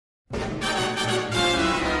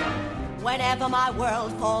Whenever my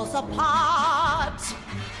world falls apart,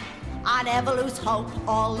 I never lose hope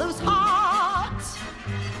or lose heart.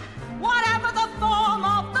 Whatever the form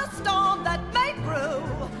of the storm that may brew,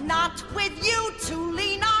 not with you to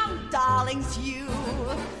lean on, darlings, you.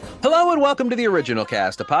 Hello and welcome to The Original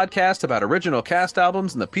Cast, a podcast about original cast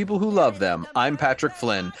albums and the people who love them. I'm Patrick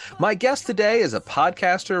Flynn. My guest today is a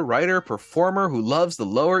podcaster, writer, performer who loves the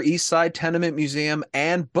Lower East Side Tenement Museum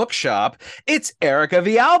and Bookshop. It's Erika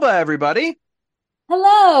Villalba, everybody.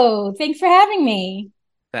 Hello. Thanks for having me.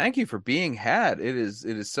 Thank you for being had. It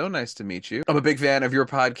is so nice to meet you. I'm a big fan of your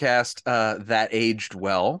podcast, That Aged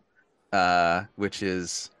Well, which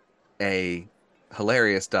is a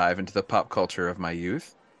hilarious dive into the pop culture of my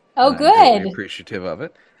youth. Oh, good. I'm really appreciative of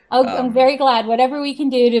it. Oh, I'm very glad. Whatever we can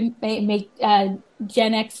do to make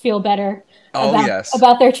Gen X feel better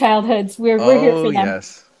about their childhoods, we're here for them.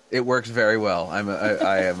 Yes, it works very well. I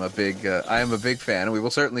am a big fan. We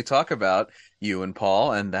will certainly talk about you and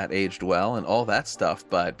Paul and That Aged Well and all that stuff.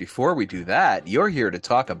 But before we do that, you're here to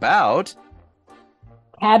talk about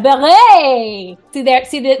Cabaret. See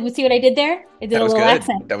what I did there? I did a little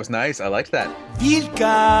accent. That was nice. I liked that.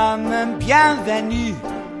 Welcome, bienvenue,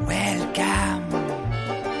 welcome.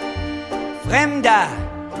 Fremda,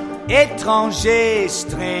 étranger,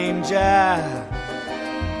 stranger.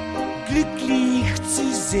 Glücklich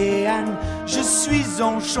zu sehen, je suis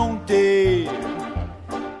enchanté.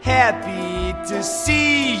 Happy to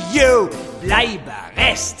see you, bleibe,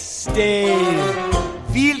 reste, stay.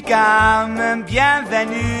 Welcome,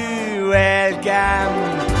 bienvenue,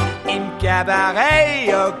 welcome. In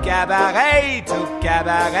cabaret, au cabaret, au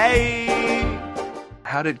cabaret.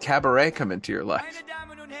 How did Cabaret come into your life?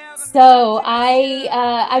 So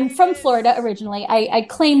I'm from Florida originally. I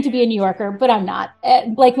claim to be a New Yorker, but I'm not.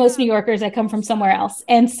 Like most New Yorkers, I come from somewhere else.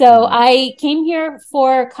 And so I came here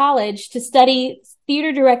for college to study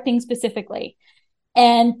theater directing specifically.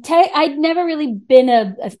 And I'd never really been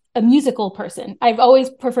a musical person. I've always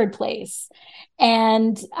preferred plays.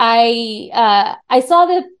 And I saw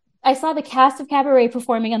the cast of Cabaret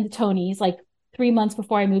performing on the Tonys like 3 months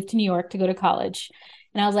before I moved to New York to go to college.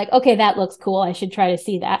 And I was like, okay, that looks cool. I should try to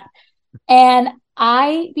see that. And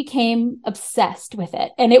I became obsessed with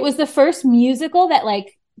it. And it was the first musical that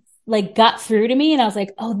like got through to me. And I was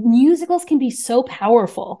like, oh, musicals can be so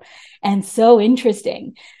powerful and so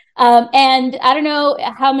interesting. And I don't know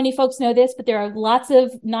how many folks know this, but there are lots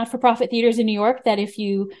of not-for-profit theaters in New York that if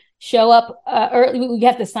you show up early, you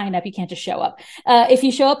have to sign up. You can't just show up. If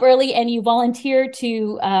you show up early and you volunteer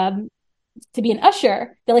to be an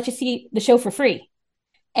usher, they'll let you see the show for free.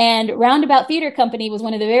 And Roundabout Theater Company was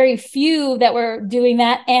one of the very few that were doing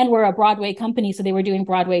that and were a Broadway company. So they were doing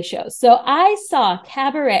Broadway shows. So I saw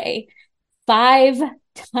Cabaret 5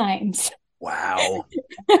 times. Wow.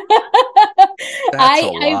 That's a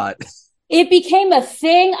lot. It became a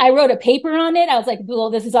thing. I wrote a paper on it. I was like, well,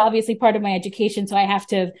 this is obviously part of my education. So I have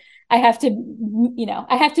to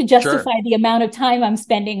justify the amount of time I'm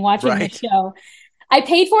spending watching the show. I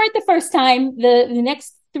paid for it the first time. The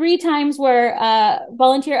next 3 times were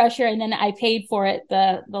volunteer usher, and then I paid for it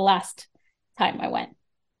the last time I went.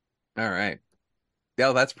 All right.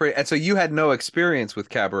 Yeah, that's pretty. And so you had no experience with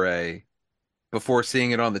Cabaret before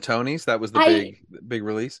seeing it on the Tonys? That was the big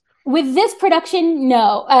release? With this production,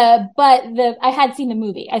 no. But I had seen the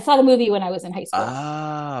movie. I saw the movie when I was in high school.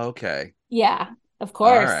 Ah, okay. Yeah, of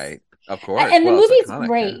course. All right. Of course. And the movie's iconic,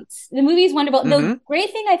 great. Yeah. The movie's wonderful. Mm-hmm. The great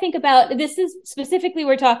thing I think about this is specifically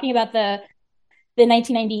we're talking about the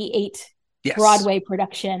 1998 Broadway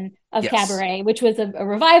production of Cabaret, which was a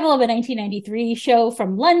revival of a 1993 show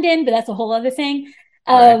from London, but that's a whole other thing.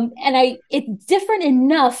 And it's different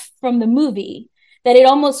enough from the movie that it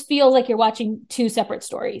almost feels like you're watching 2 separate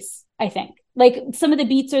stories, I think. Like some of the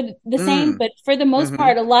beats are the same, but for the most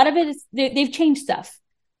part, a lot of it is they've changed stuff.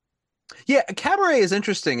 Yeah, Cabaret is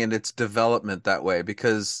interesting in its development that way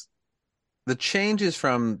because the changes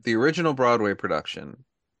from the original Broadway production,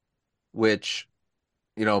 which,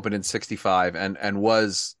 opened in 1965 and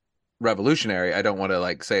was revolutionary. I don't want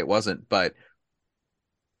to say it wasn't, but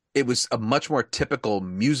it was a much more typical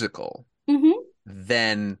musical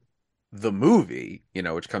than the movie,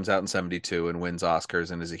 which comes out in 1972 and wins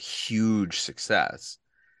Oscars and is a huge success.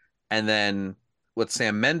 And then what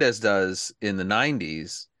Sam Mendes does in the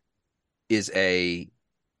 1990s is a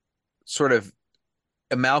sort of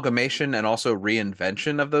amalgamation and also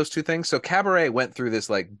reinvention of those two things. So Cabaret went through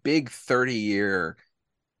this big 30-year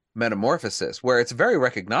metamorphosis where it's very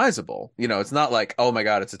recognizable. It's not like, oh my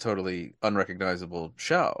God, it's a totally unrecognizable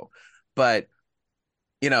show. But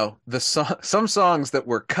some songs that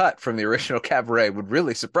were cut from the original Cabaret would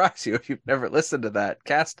really surprise you if you've never listened to that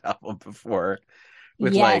cast album before.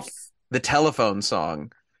 With the telephone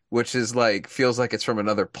song, which is like feels like it's from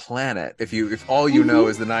another planet. If all you know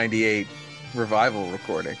is the '98 revival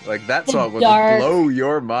recording, like that The song will just dark. blow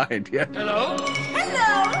your mind. Yeah. Hello?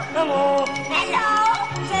 Hello. Hello.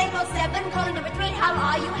 Table 7, calling number 3. How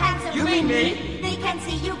are you, handsome? You mean me? They can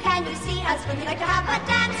see you. Can you see us? Would you like to have a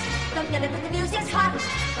dance? Don't get it when the music's hot.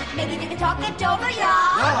 Maybe we can talk it over, yeah.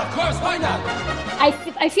 Oh, of course, why not?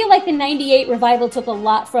 I feel like the '98 revival took a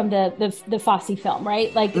lot from the Fosse film,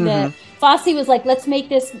 right? Like the Fosse was like, let's make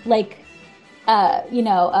this like,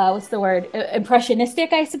 what's the word?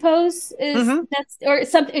 Impressionistic, I suppose. That's or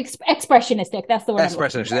something expressionistic. That's the word.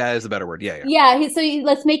 Expressionistic. That is a better word. Yeah.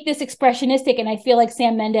 Let's make this expressionistic, and I feel like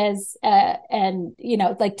Sam Mendes and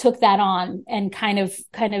like took that on and kind of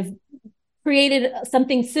created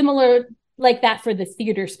something similar like that for the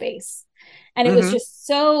theater space, and it was just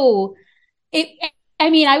so.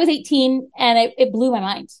 I was 18, and it blew my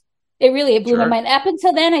mind. It blew my mind. Up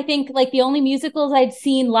until then, I think like the only musicals I'd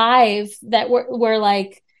seen live that were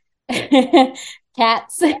like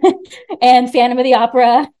Cats and Phantom of the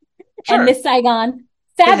Opera and Miss Saigon.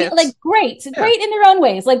 Fabulous, like great in their own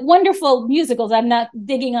ways, like wonderful musicals. I'm not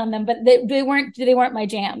digging on them, but they weren't my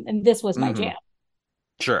jam, and this was my jam.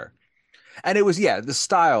 Sure. And it was, the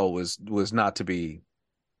style was not to be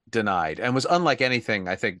denied and was unlike anything.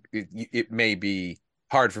 I think it may be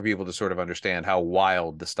hard for people to sort of understand how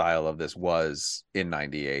wild the style of this was in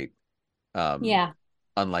 '98.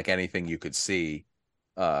 Unlike anything you could see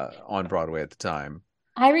on Broadway at the time.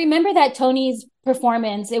 I remember that Tony's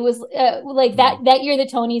performance. It was like that year, the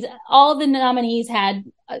Tonys, all the nominees had,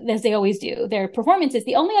 as they always do, their performances.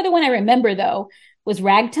 The only other one I remember, though, was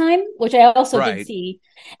Ragtime, which I also did see.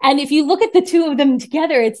 And if you look at the two of them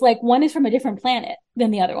together, it's like one is from a different planet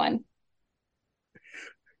than the other one.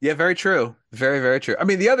 Yeah, very true. Very, very true. I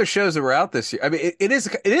mean, the other shows that were out this year, I mean, it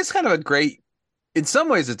is kind of a great, in some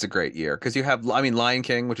ways it's a great year because you have, Lion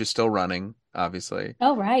King, which is still running, obviously.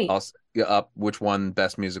 Oh, right. Also, which won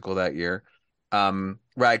Best Musical that year.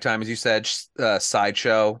 Ragtime, as you said,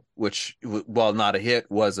 Sideshow, which, while not a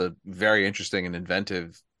hit, was a very interesting and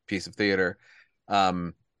inventive piece of theater.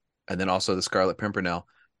 And then also The Scarlet Pimpernel,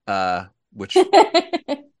 which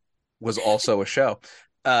was also a show.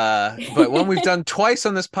 But one we've done twice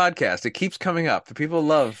on this podcast. It keeps coming up. The people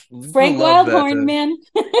love Frank Wildhorn, man.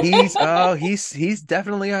 He's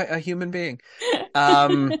definitely a human being.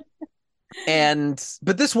 But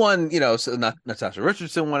this one, so Natasha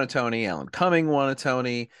Richardson won a Tony, Alan Cumming won a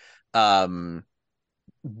Tony.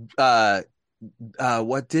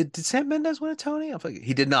 What did Sam Mendes win a Tony?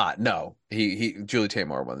 He did not. No, he Julie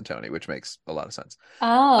Taymor won the Tony, which makes a lot of sense.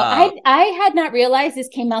 Oh, I had not realized this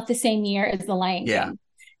came out the same year as The Lion King.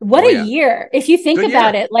 What a year! If you think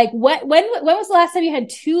about it, like when was the last time you had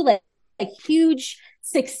two like huge,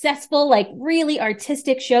 successful, like really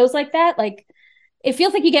artistic shows like that? Like it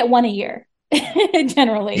feels like you get one a year.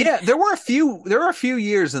 Generally, there were a few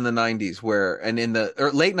years in the '90s where, and in the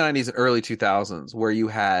late '90s and early 2000s, where you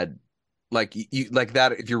had like you like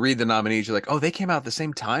that. If you read the nominees, you're like, oh, they came out at the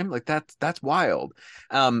same time. Like that's wild.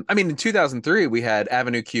 I mean, in 2003, we had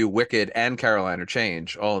Avenue Q, Wicked, and Carolina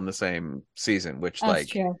Change all in the same season. Which,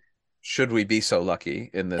 true. Should we be so lucky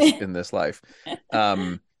in this life?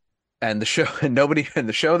 And the show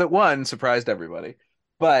that won surprised everybody.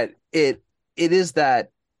 But it is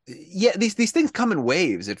that. Yeah, these things come in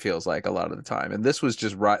waves, it feels like a lot of the time. And this was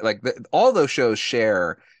just right. Like all those shows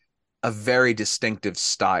share a very distinctive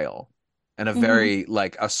style and a very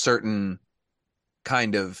like a certain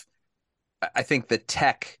kind of, I think the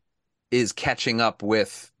tech is catching up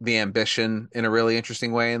with the ambition in a really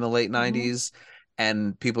interesting way in the late '90s.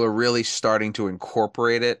 And people are really starting to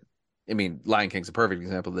incorporate it. I mean, Lion King's a perfect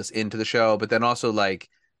example of this into the show, but then also like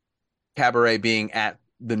Cabaret being at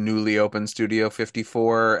the newly opened Studio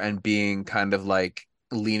 54 and being kind of like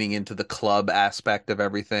leaning into the club aspect of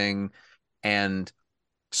everything, and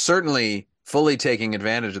certainly fully taking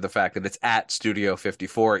advantage of the fact that it's at Studio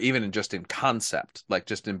 54, even just in concept, like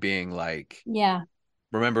just in being like,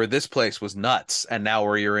 remember this place was nuts, and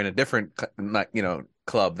now you're in a different,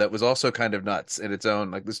 club that was also kind of nuts in its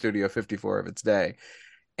own, like the Studio 54 of its day,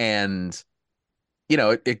 and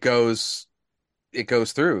it goes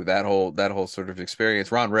through that whole sort of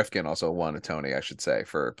experience. Ron Rifkin also won a Tony, I should say,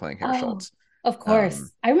 for playing Herr Schultz. Of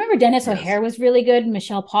course. I remember Dennis O'Hare was really good.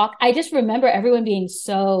 Michelle Polk. I just remember everyone being it's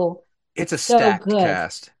a stacked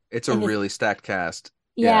cast. It's a really stacked cast.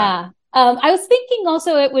 Yeah. I was thinking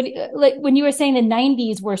also it would, like when you were saying the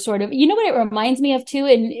 90s were sort of, what it reminds me of too,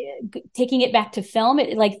 and taking it back to film,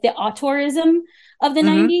 like the auteurism of the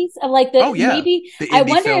 90s, of like maybe the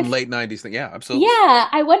indie film late 90s thing. Yeah, absolutely. Yeah,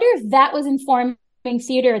 I wonder if that was informing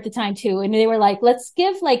theater at the time too, and they were like, let's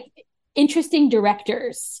give like interesting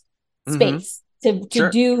directors space to Sure.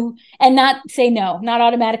 do, and not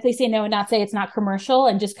automatically say no, and not say it's not commercial,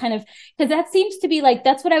 and just kind of, because that seems to be like,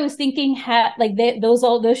 that's what I was thinking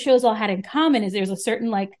those shows all had in common, is there's a certain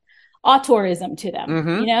like auteurism to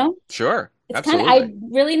them, you know? Sure. It's Absolutely. kind of, I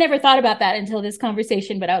really never thought about that until this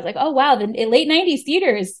conversation, but I was like, oh wow, the late 90s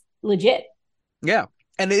theater is legit. Yeah.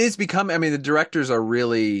 And it is becoming, I mean, the directors are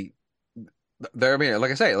really there. I mean,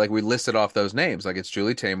 like I say, like we listed off those names, like it's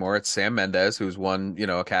Julie Taymor, it's Sam Mendes, who's won,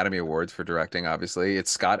 Academy Awards for directing, obviously.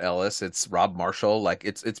 It's Scott Ellis, it's Rob Marshall, like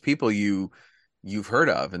it's people you've heard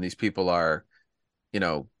of, and these people are,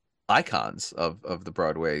 icons of the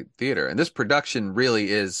Broadway theater. And this production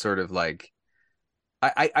really is sort of like,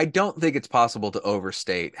 I don't think it's possible to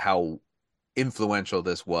overstate how influential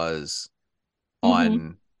this was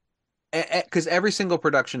on, because every single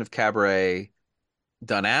production of Cabaret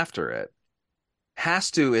done after it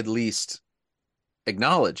has to at least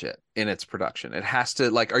acknowledge it in its production. It has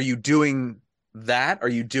to, like, are you doing that? Are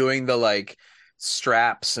you doing the like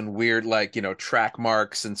straps and weird like, track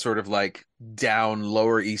marks and sort of like down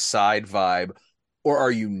Lower East Side vibe? Or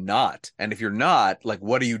are you not? And if you're not, like,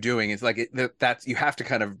 what are you doing? It's like that's, you have to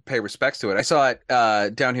kind of pay respects to it. I saw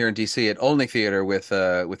it down here in DC at Olney Theater with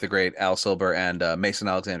the great Al Silber and Mason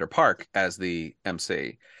Alexander Park as the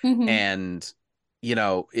MC, and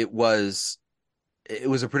it was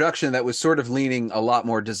a production that was sort of leaning a lot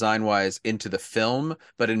more design wise into the film,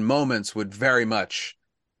 but in moments would very much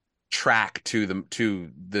track to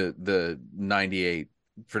the 98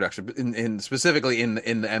 production, in specifically in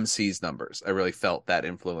the MC's numbers. I really felt that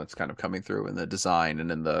influence kind of coming through in the design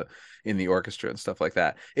and in the orchestra and stuff like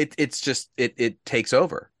that. It's just it takes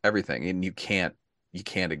over everything, and you can't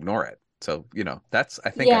ignore it. So that's,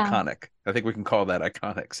 I think, iconic. I think we can call that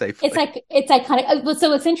iconic safely. It's iconic.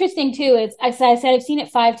 So what's interesting too is I said I've seen it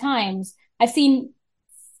 5 times. I've seen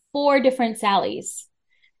 4 different Sallys,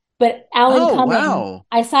 but Alan Cumming. Wow.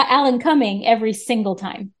 I saw Alan Cumming every single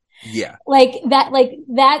time. Yeah. Like that,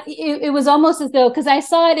 it was almost as though, because I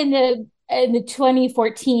saw it in the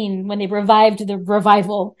 2014 when they revived the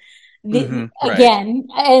revival again,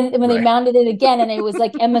 and when they mounted it again, and it was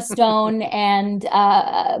like Emma Stone and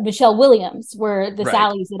Michelle Williams were the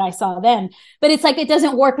Sallys that I saw then. But it's like, it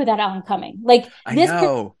doesn't work without Alan Cumming. Like this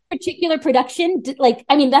particular production, like,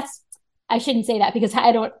 I mean, I shouldn't say that because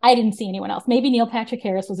I didn't see anyone else. Maybe Neil Patrick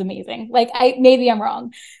Harris was amazing. Like maybe I'm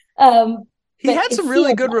wrong. He had some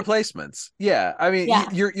really good replacements. Yeah. I mean,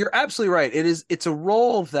 you're absolutely right. It's a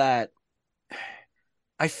role that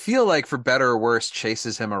I feel like, for better or worse,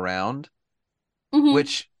 chases him around,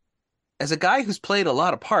 which, as a guy who's played a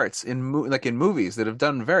lot of parts in movies that have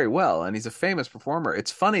done very well, and he's a famous performer,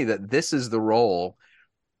 it's funny that this is the role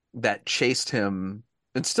that chased him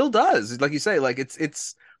and still does. Like you say, like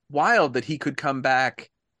it's wild that he could come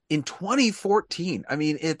back in 2014. I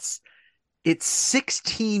mean, it's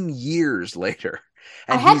 16 years later,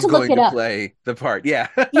 and he's going to play the part. Yeah.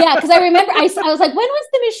 Yeah, because I remember I was like, when was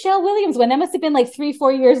the Michelle Williams one? That must have been like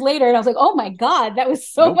 3-4 years later. And I was like, oh my God, that was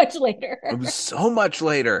so much later. It was so much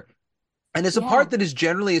later. And it's a part that is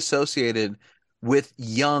generally associated with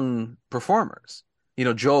young performers.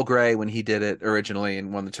 Joel Grey, when he did it originally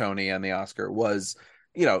and won the Tony and the Oscar, was,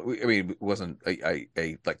 I mean, wasn't a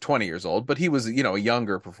like 20 years old, but he was, a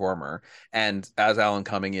younger performer. And as Alan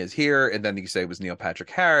Cumming is here, and then you say it was Neil Patrick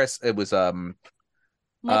Harris, it was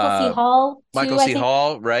Michael C. Hall. Michael C.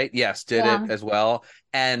 Hall, right? Yes, did it as well.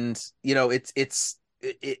 And it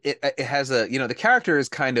has a, the character is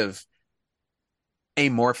kind of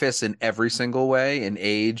amorphous in every single way, in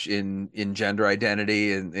age, in gender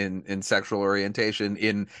identity, in sexual orientation,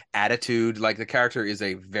 in attitude. Like, the character is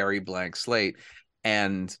a very blank slate.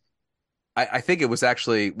 And I think it was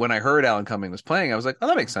actually, when I heard Alan Cumming was playing, I was like, oh,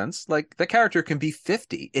 that makes sense. Like, the character can be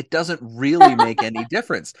 50. It doesn't really make any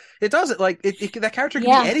difference. It doesn't, like, that character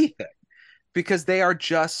can be anything, because they are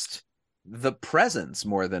just the presence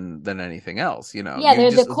more than anything else, Yeah,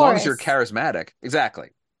 they're the chorus. As long as you're charismatic. Exactly.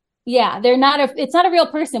 Yeah, it's not a real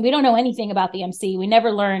person. We don't know anything about the MC. We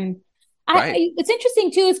never learn. It's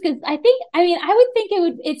interesting too, is because I would think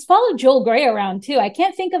it's followed Joel Grey around too. I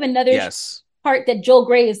can't think of another part that Joel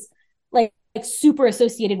Grey is like super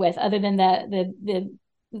associated with, other than the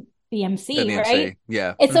MC, right?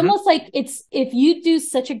 Yeah. It's almost like if you do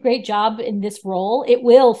such a great job in this role, it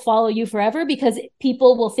will follow you forever, because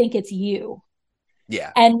people will think it's you.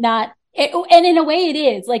 Yeah. And and in a way it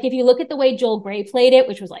is. Like, if you look at the way Joel Grey played it,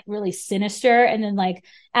 which was like really sinister, and then like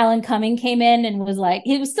Alan Cumming came in and was like,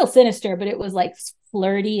 he was still sinister, but it was like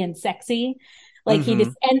flirty and sexy. Like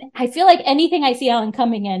and I feel like anything I see Alan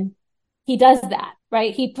Cumming in, he does that,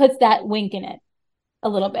 right? He puts that wink in it a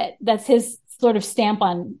little bit. That's his sort of stamp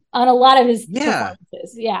on a lot of his Yeah.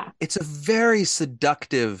 performances. Yeah. It's a very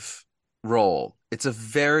seductive role. It's a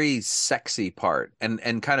very sexy part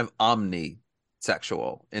and kind of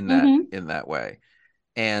omni-sexual Mm-hmm. in that way.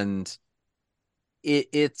 And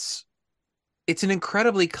it's an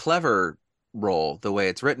incredibly clever role the way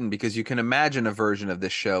it's written, because you can imagine a version of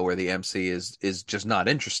this show where the MC is just not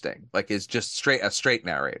interesting, like is just a straight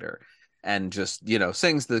narrator and just, you know,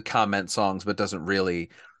 sings the comment songs but doesn't really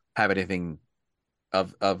have anything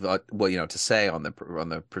of well, you know, to say on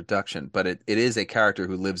the production. But it is a character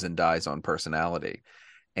who lives and dies on personality.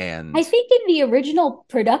 I And think in the original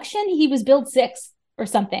production, he was billed sixth or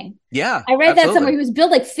something. yeah, I read that somewhere. absolutely. He was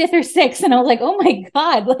billed like fifth or sixth, and I was like, "Oh my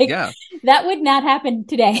god!" Like Yeah. that would not happen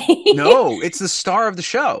today. No, it's the star of the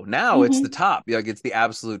show. Now it's the Mhm. top. Like it's the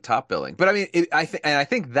absolute top billing. But I mean, I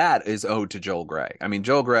think that is owed to Joel Grey. I mean,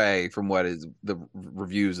 Joel Grey, from what is the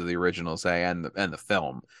reviews of the original say and the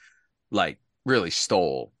film, like really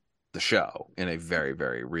stole the show in a very,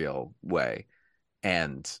 very real way.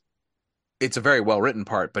 And it's a very well written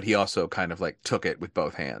part, but he also kind of like took it with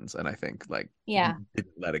both hands, and I think like Yeah,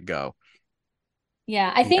 didn't let it go.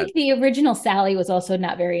 yeah. I He had think the original Sally was also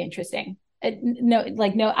not very interesting. No,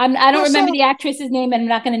 like no, I don't remember also the actress's name, and I'm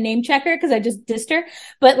not going to name check her because I just dissed her.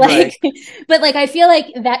 But right. like, but like, I feel like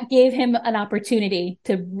that gave him an opportunity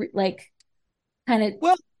to like kind of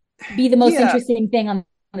Well, be the most yeah. interesting thing on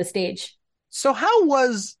the stage. So how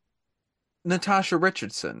was Natasha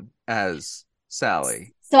Richardson as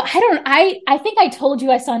Sally? So I think I told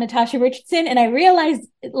you I saw Natasha Richardson, and I realized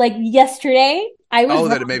like yesterday I was Oh,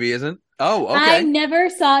 that it wrong. maybe isn't. Oh, I okay. never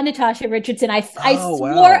saw Natasha Richardson. I Oh,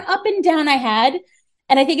 swore wow. up and down I had,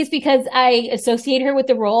 and I think it's because I associate her with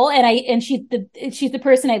the role, and she's the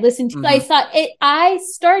person I listened to. I Hmm. saw it. I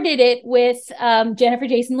started it with Jennifer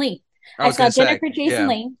Jason Leigh. I I was saw gonna say, Jennifer Jason yeah.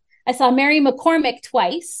 Leigh. I saw Mary McCormick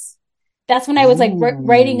twice. That's when I was like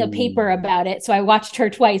writing a paper Ooh, about it. So I watched her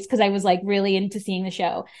twice because I was like really into seeing the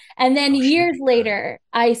show. And then oh, she would years be good. later,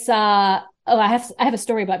 I saw I have a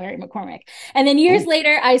story about Mary McCormick. And then years Ooh.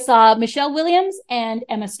 later, I saw Michelle Williams and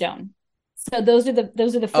Emma Stone. So those are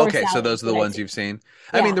the four Okay, so Sallys those are the that I've ones seen. you've seen.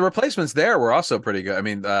 I mean, Yeah. the replacements there were also pretty good. I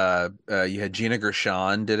mean, you had Gina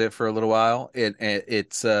Gershon did it for a little while.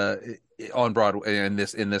 On Broadway in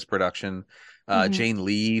this production. Mm-hmm. Jane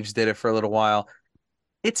Leeves did it for a little while.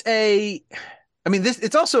 It's a I mean, this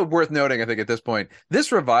it's also worth noting, I think, at this point,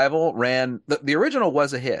 this revival the original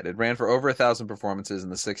was a hit. It ran for over 1,000 performances in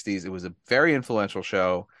the 60s. It was a very influential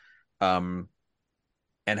show, um,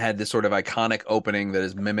 and had this sort of iconic opening that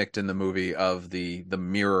is mimicked in the movie of the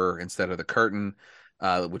mirror instead of the curtain,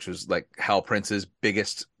 which was like Hal Prince's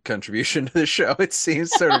biggest contribution to the show, it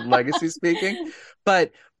seems, sort of legacy speaking.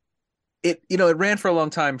 But it ran for a long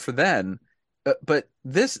time for then, but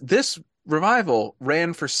this revival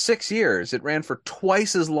ran for 6 years. It ran for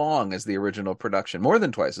twice as long as the original production, more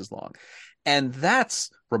than twice as long, and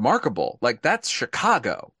that's remarkable. Like that's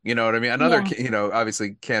Chicago, you know what I mean? Another, Yeah.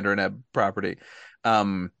 obviously Kander and Ebb property.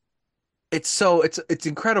 Um, it's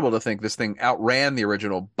incredible to think this thing outran the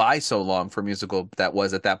original by so long for a musical that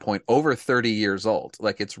was at that point over 30 years old.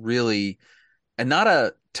 Like it's really, and not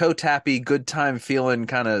a toe tappy, good time feeling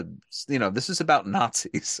kind of, this is about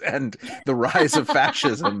Nazis and the rise of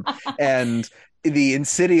fascism and the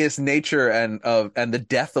insidious nature and the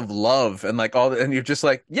death of love and like and you're just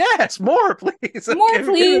like, yes, more, please. More, Give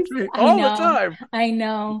please. it to me I all the know. time, I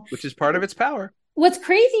know. which is part of its power. What's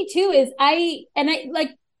crazy too is I like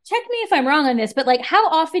check me if I'm wrong on this, but like how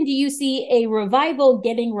often do you see a revival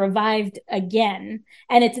getting revived again?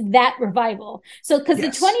 And it's that revival. So because the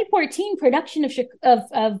Yes. 2014 production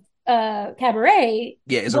of Cabaret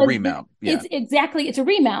Yeah, is a was remount. Yeah. it's a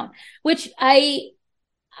remount, which I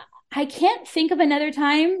can't think of another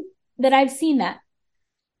time that I've seen that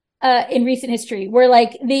in recent history where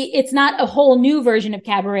like it's not a whole new version of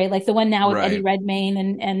Cabaret like the one now with Eddie Right.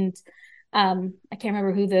 Redmayne and I can't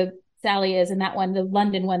remember who the Sally is in that one, the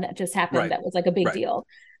London one that just happened Right. that was like a big Right. deal.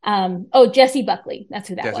 Jessie Buckley, that's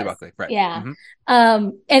who that Jesse was. Buckley. Right. Yeah. Hmm.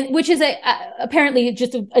 And which is apparently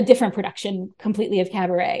just a different production completely of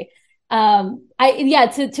Cabaret.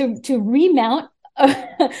 To remount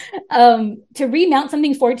to remount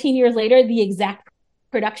something 14 years later, the exact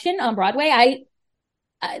production on Broadway,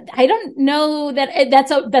 I don't know that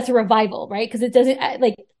that's a revival, right? Because it doesn't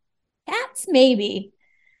like Cats maybe,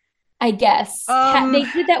 I guess. Um, They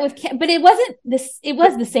did that with Cat, but it wasn't this. It but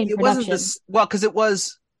was the same it wasn't production. this well because it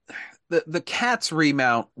was the Cats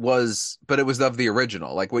remount was, but it was of the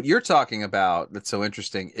original. Like what you're talking about that's so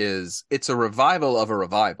interesting is it's a revival of a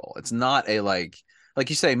revival. It's not a like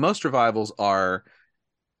you say, most revivals are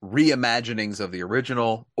reimaginings of the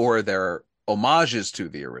original, or they're homages to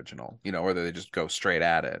the original, or they just go straight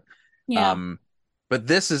at it. Yeah. But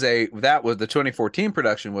this is that was the 2014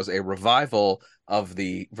 production was a revival of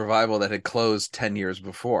the revival that had closed 10 years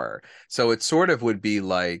before. So it sort of would be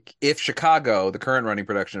like if Chicago, the current running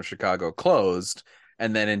production of Chicago, closed,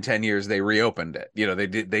 and then in 10 years they reopened it.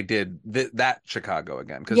 They did that Chicago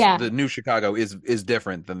again, because the new Chicago is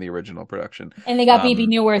different than the original production. And they got BB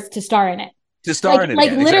Newirth to star in it. To star in it,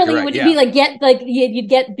 like again. Literally, Exactly right. you'd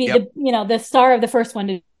get the star of the first one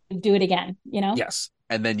to do it again. Yes,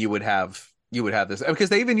 and then you would have this, because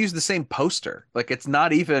they even used the same poster. Like, it's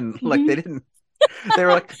not even like they didn't. They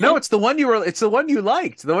were like, no, it's the one you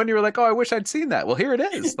liked, the one you were like, oh, I wish I'd seen that. Well, here it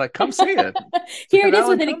is. Like, come see it. Here it is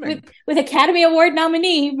with Academy Award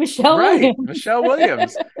nominee Michelle Williams. Michelle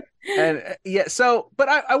Williams. And but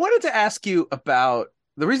I wanted to ask you about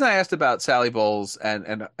the reason I asked about Sally Bowles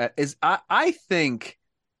and is I think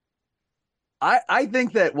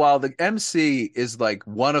that while the MC is like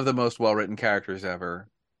one of the most well-written characters ever,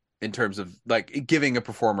 in terms of like giving a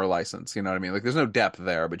performer license, you know what I mean? Like, there's no depth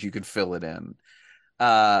there, but you could fill it in.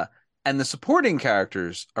 And the supporting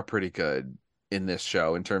characters are pretty good in this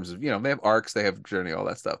show in terms of, they have arcs, they have journey, all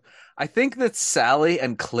that stuff. I think that Sally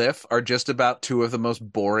and Cliff are just about two of the most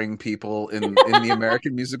boring people in the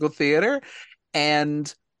American musical theater.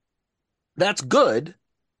 And that's good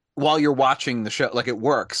while you're watching the show. Like, it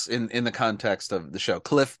works in the context of the show.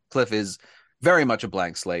 Cliff is very much a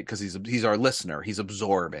blank slate because he's our listener. He's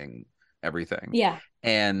absorbing everything. Yeah.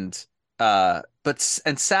 And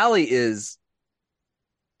Sally is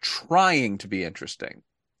trying to be interesting,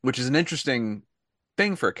 which is an interesting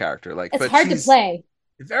thing for a character. Like, it's hard to play.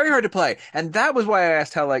 Very hard to play. And that was why I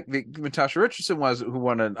asked how like Natasha Richardson was, who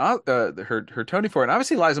won her Tony for it. And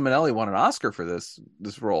obviously Liza Minnelli won an Oscar for this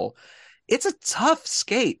role. It's a tough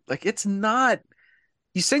skate. Like, it's not.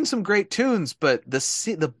 You sing some great tunes, but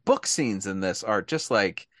the book scenes in this are just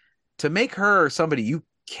like, to make her somebody you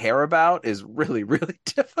care about is really, really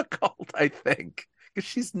difficult, I think, because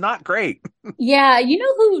she's not great. Yeah,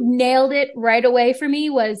 who nailed it right away for me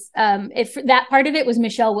was that part of it was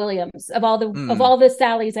Michelle Williams, of all the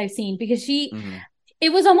Sallys I've seen, because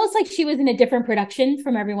it was almost like she was in a different production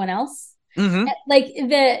from everyone else. Mm-hmm. Like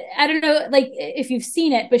I don't know, like if you've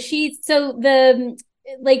seen it, but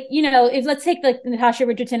if let's take like Natasha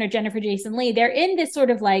Richardson or Jennifer Jason Leigh, they're in this sort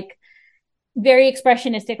of like very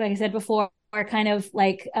expressionistic, like I said before, kind of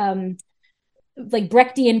like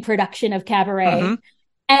Brechtian production of Cabaret. Mm-hmm.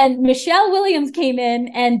 And Michelle Williams came in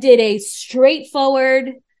and did a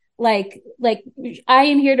straightforward, like I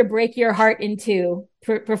am here to break your heart into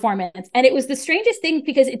performance. And it was the strangest thing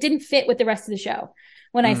because it didn't fit with the rest of the show.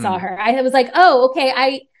 When I saw her, I was like, oh,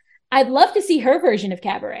 okay, I'd love to see her version of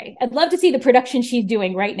Cabaret. I'd love to see the production she's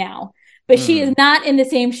doing right now, but she is not in the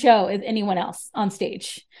same show as anyone else on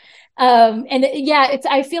stage.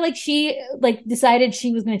 I feel like she decided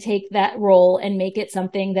she was going to take that role and make it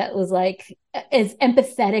something that was like as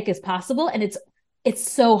empathetic as possible. And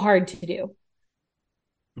it's so hard to do.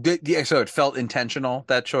 Yeah. So it felt intentional,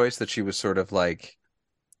 that choice, that she was sort of like,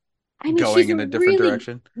 going she's in a different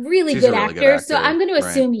direction. Really good actor. So I'm going to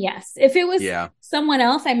assume yes. If it was someone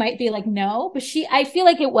else, I might be like, no, but I feel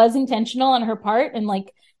like it was intentional on her part. And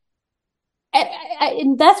like,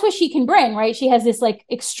 and that's what she can bring, right? She has this like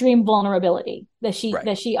extreme vulnerability that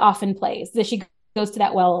she often plays, that she goes to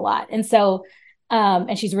that well a lot. And so,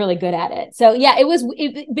 and she's really good at it. So yeah,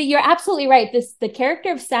 but you're absolutely right. The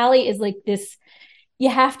character of Sally is like this, you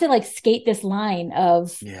have to like skate this line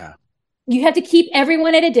of, you have to keep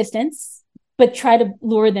everyone at a distance, but try to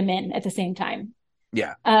lure them in at the same time.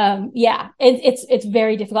 Yeah. It's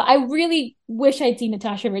very difficult. I really wish I'd seen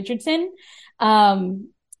Natasha Richardson. Because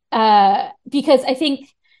I think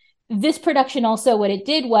this production also, what it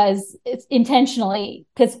did was it's intentionally,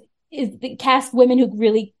 because it cast women who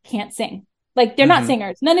really can't sing. Like, they're not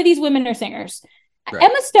singers. None of these women are singers. Right.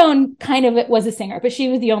 Emma Stone kind of was a singer, but she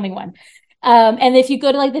was the only one. And if you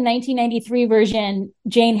go to like the 1993 version,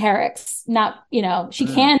 Jane Herrick's not, she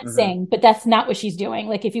can sing, but that's not what she's doing.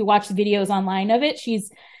 Like, if you watch the videos online of it,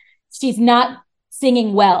 she's not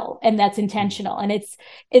singing well, and that's intentional. And it's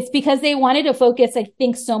because they wanted to focus, I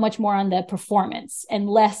think, so much more on the performance and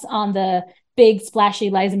less on the big splashy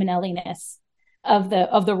Liza Minnelli-ness of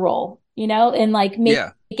the role, and like make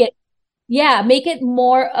it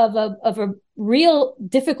more of a real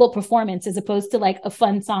difficult performance as opposed to like a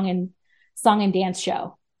fun song and dance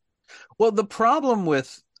show. Well, the problem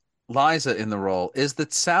with Liza in the role is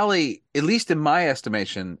that Sally, at least in my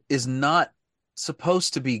estimation, is not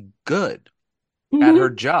supposed to be good at her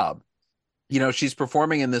job. She's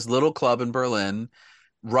performing in this little club in Berlin,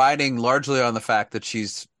 riding largely on the fact that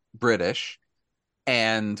she's British,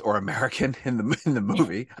 or American in the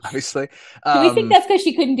movie, obviously. Do we think that's because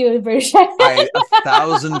she couldn't do a British accent?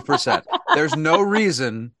 1,000%. There's no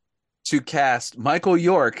reason to cast Michael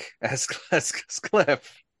York as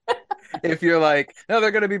Cliff. If you're like, no,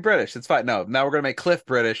 they're going to be British, it's fine. No, now we're going to make Cliff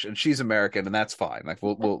British and she's American, and that's fine. Like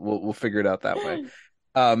we'll figure it out that way.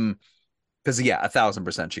 Because yeah,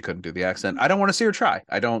 1,000% she couldn't do the accent. I don't want to see her try.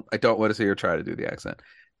 I don't want to see her try to do the accent.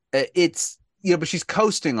 It's but she's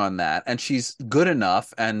coasting on that, and she's good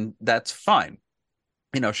enough, and that's fine.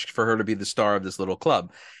 For her to be the star of this little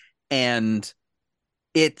club, and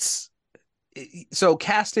so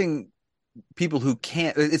casting people who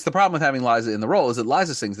can't. It's the problem with having Liza in the role is that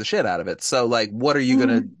Liza sings the shit out of it. So like, what are you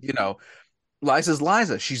gonna? Liza's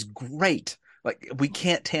Liza. She's great. Like we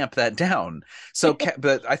can't tamp that down. So,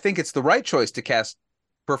 but I think it's the right choice to cast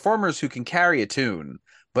performers who can carry a tune,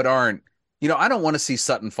 but aren't. I don't want to see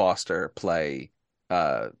Sutton Foster play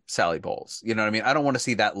Sally Bowles. You know what I mean? I don't want to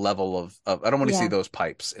see that level of I don't want to see those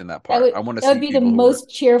pipes in that part. I want to see that would be the most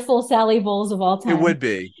cheerful Sally Bowles of all time. It would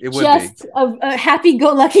be. Just a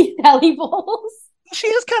happy-go-lucky Sally Bowles. She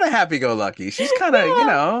is kind of happy-go-lucky. She's kind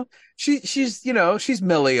of, she's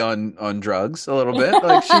Millie on drugs a little bit.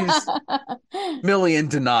 Like she's Millie in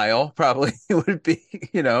denial, probably would be,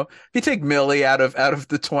 if you take Millie out of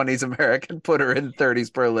the 20s American, put her in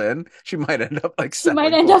 30s Berlin, she might end up like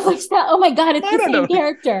oh my God, it's the same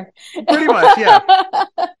character. Pretty much, yeah.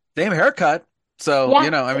 Same haircut. So,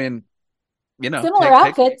 I mean, similar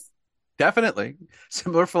outfits. Definitely.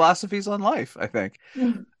 Similar philosophies on life, I think.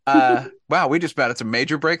 Wow, we just it's a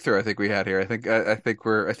major breakthrough I think we had here. I think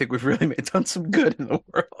we've really done some good in the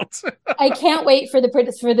world. I can't wait for the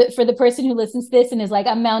person who listens to this and is like,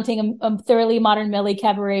 I'm mounting a thoroughly modern Millie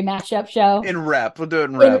Cabaret mashup show. In rep. We'll do it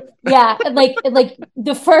in rep. Yeah, like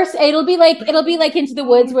the first it'll be like Into the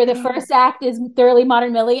Woods, where the first act is thoroughly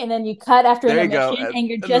modern Millie, and then you cut after an intermission and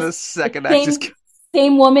you're just the second act is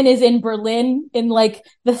same woman is in Berlin in like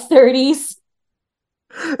the 30s.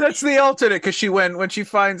 That's the alternate, because when she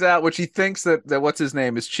finds out, when she thinks that what's his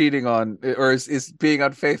name is cheating on or is being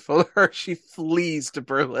unfaithful to her, she flees to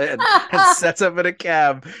Berlin and sets up in a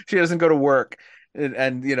cab. She doesn't go to work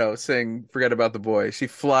and sing Forget About the Boy. She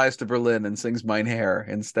flies to Berlin and sings Mein Herr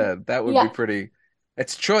instead. That would be pretty.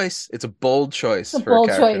 It's choice. It's a bold choice for a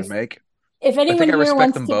character to make. If anyone I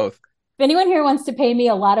respect them both. If anyone here wants to pay me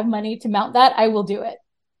a lot of money to mount that, I will do it.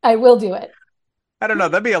 I will do it. I don't know.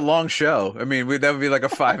 That'd be a long show. I mean, that would be like a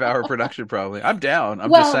 5-hour production, probably. I'm down.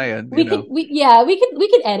 I'm just saying. We could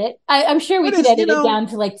edit. I'm sure we could edit it down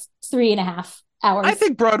to like 3.5 hours. I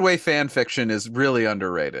think Broadway fan fiction is really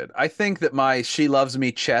underrated. I think that my She Loves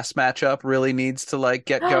Me chess matchup really needs to like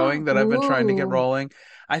get going. That I've been trying to get rolling.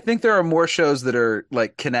 I think there are more shows that are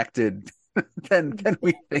like connected than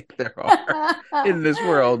we think there are in this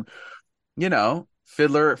world.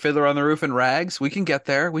 Fiddler on the Roof and Rags. We can get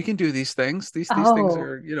there. We can do these things. These things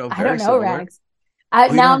are, very I don't know similar. Rags.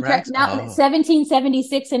 Now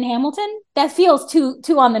 1776 in Hamilton. That feels too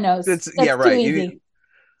on the nose. That's right. Too easy.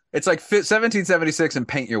 It's like 1776 and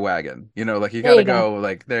Paint Your Wagon. Like you got to go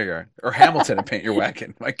like there you are, or Hamilton and Paint Your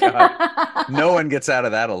Wagon. My God, no one gets out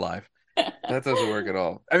of that alive. That doesn't work at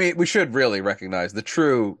all. I mean, we should really recognize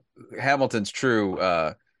Hamilton's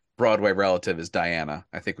true Broadway relative is Diana.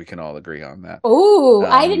 I think we can all agree on that. Oh,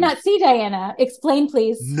 I did not see Diana. Explain,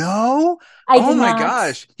 please. No? I did not. Oh my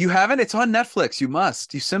gosh. You haven't? It's on Netflix. You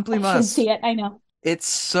must. You simply must. I should see it. I know. It's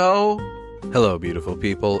so... Hello, beautiful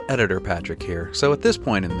people. Editor Patrick here. So at this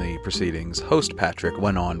point in the proceedings, host Patrick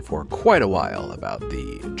went on for quite a while about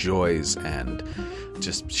the joys and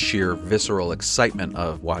just sheer visceral excitement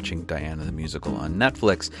of watching Diana the Musical on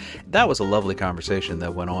Netflix. That was a lovely conversation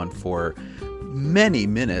that went on for many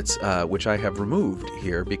minutes, which I have removed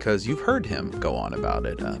here because you've heard him go on about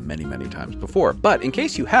it many, many times before. But in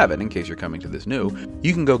case you haven't, in case you're coming to this new,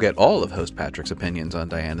 you can go get all of host Patrick's opinions on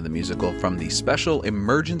Diana the Musical from the special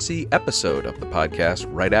emergency episode of the podcast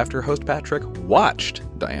right after host Patrick watched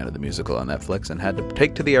Diana the Musical on Netflix and had to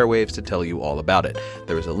take to the airwaves to tell you all about it.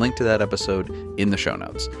 There is a link to that episode in the show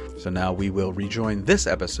notes. So now we will rejoin this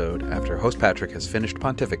episode after host Patrick has finished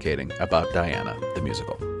pontificating about Diana the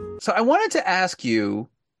Musical. So I wanted to ask you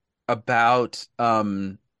about a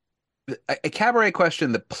cabaret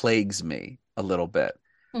question that plagues me a little bit,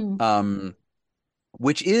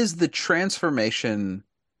 which is the transformation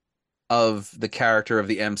of the character of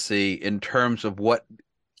the MC in terms of what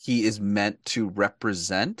he is meant to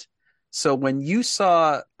represent. So when you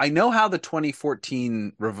saw, I know how the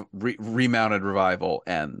 2014 remounted revival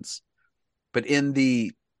ends, but in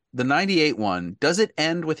the 98 one, does it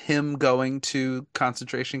end with him going to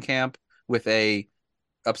concentration camp with the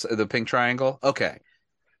pink triangle? Okay.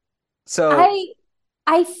 So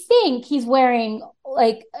I think he's wearing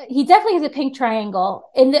like he definitely has a pink triangle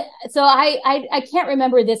in the so I can't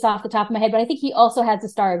remember this off the top of my head, but I think he also has the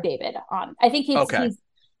Star of David on. I think Okay.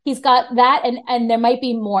 he's got that and there might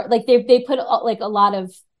be more like they put like a lot of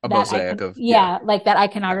A that mosaic of, yeah. like that Yeah.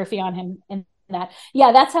 iconography on him and that.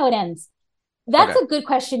 Yeah, that's how it ends. That's Okay. a good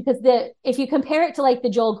question because the if you compare it to like the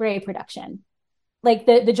Joel Grey production, like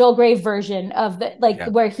the Joel Grey version of the like Yeah.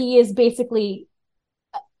 where he is basically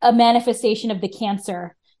a manifestation of the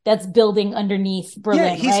cancer that's building underneath Yeah, Berlin,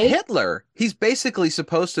 he's right? Hitler. He's basically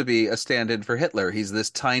supposed to be a stand-in for Hitler. He's this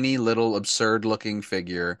tiny little absurd looking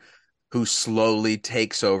figure who slowly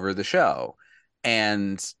takes over the show.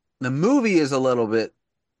 And the movie is a little bit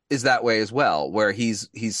is that way as well, where he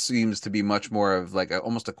seems to be much more of like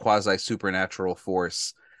almost a quasi supernatural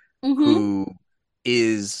force Mm-hmm. who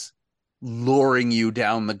is luring you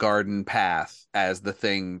down the garden path as the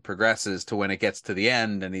thing progresses to when it gets to the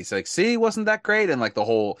end and he's like, see, wasn't that great? And like the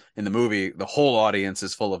whole in the movie the whole audience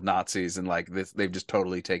is full of Nazis and like this they've just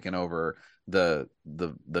totally taken over the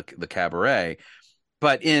cabaret.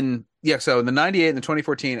 But in yeah, so in the 98 and the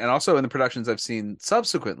 2014 and also in the productions I've seen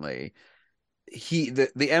subsequently,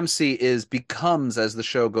 the MC is becomes as the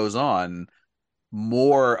show goes on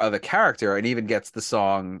more of a character and even gets the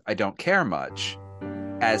song I Don't Care Much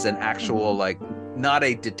as an actual like not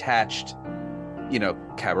a detached,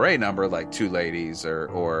 cabaret number like Two Ladies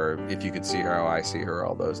or If You Could See Her How I See Her,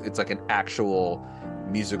 all those. It's like an actual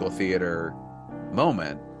musical theater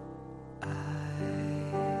moment. I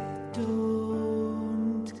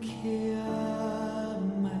don't care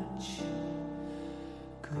much.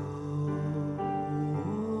 Go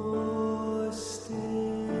stay.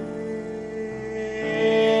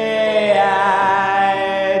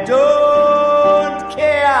 I don't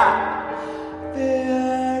care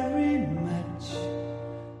very much.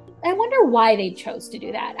 I wonder why they chose to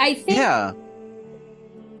do that. I think Yeah.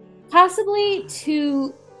 possibly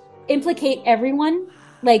to implicate everyone.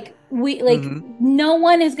 Like Hmm. no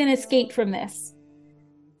one is going to escape from this.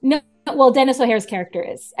 No, well, Dennis O'Hare's character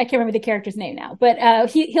is. I can't remember the character's name now, but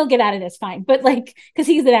he'll get out of this fine. But like, because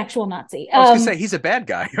he's an actual Nazi. I was gonna say he's a bad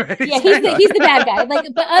guy, right? Yeah, Hang on. he's the bad guy. Like,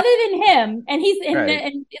 but other than him, and he's Right.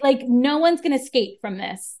 and like no one's gonna escape from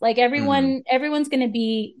this. Like Hmm. everyone's gonna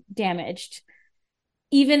be damaged.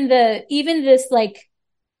 Even this like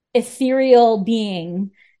ethereal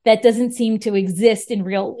being that doesn't seem to exist in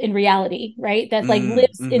reality, right? That like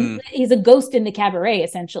lives in Mm-hmm. he's a ghost in the cabaret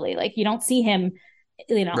essentially. Like you don't see him,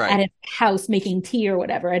 at Right. his house making tea or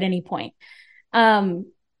whatever at any point. Um,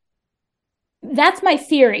 that's my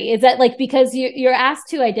theory is that like because you're asked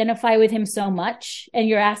to identify with him so much and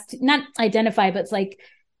you're asked to, not identify but it's like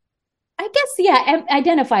I guess yeah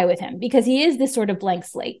identify with him because he is this sort of blank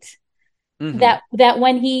slate Hmm. that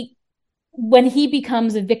when he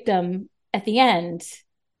becomes a victim at the end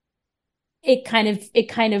it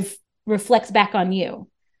kind of reflects back on you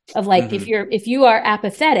of like Hmm. if you are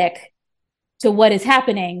apathetic to what is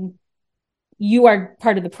happening you are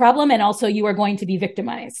part of the problem and also you are going to be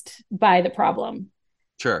victimized by the problem.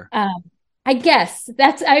 Sure. um I guess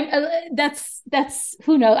that's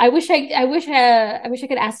who knows. I wish I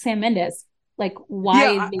could ask Sam Mendes like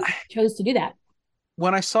why Yeah, they chose to do that.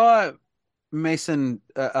 when I saw Mason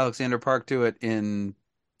Alexander Park do it in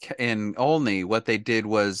Olney, what they did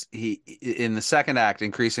was he in the second act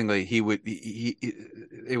increasingly he would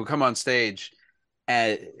come on stage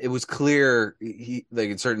and it was clear he like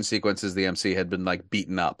in certain sequences the MC had been like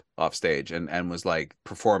beaten up off stage and was like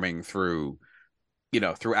performing through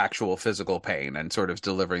through actual physical pain and sort of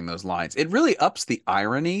delivering those lines. It really ups the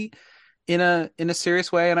irony in a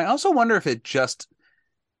serious way, and I also wonder if it just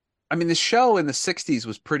I mean, the show in the 60s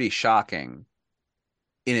was pretty shocking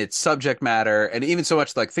in its subject matter, and even so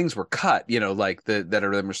much like things were cut, like that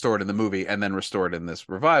are then restored in the movie and then restored in this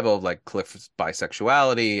revival, like Cliff's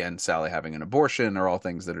bisexuality and Sally having an abortion are all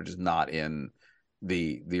things that are just not in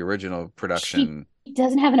the original She production.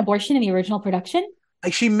 doesn't have an abortion in the original production.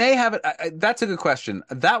 Like she may have it. That's a good question.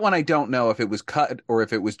 That one I don't know if it was cut or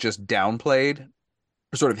if it was just downplayed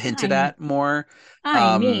or sort of hinted I at more. I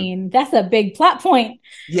Um, mean, that's a big plot point.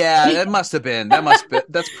 Yeah, that must have been.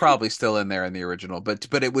 That's probably still in there in the original, but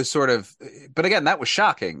it was sort of but again, that was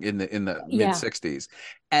shocking in the mid Yeah. 60s.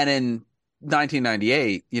 And in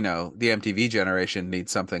 1998, the MTV generation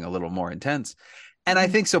needs something a little more intense. And I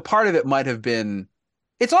Mhm. think so part of it might have been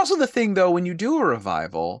it's also the thing though when you do a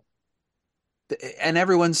revival and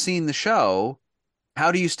everyone's seen the show,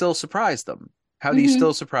 how do you still surprise them? How do you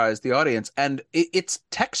still Mhm. surprise the audience? And it's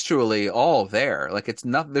textually all there. Like it's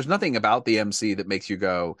not there's nothing about the MC that makes you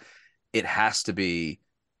go it has to be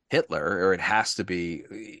Hitler, or it has to be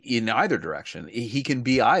in either direction. He can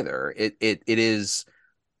be either. It is,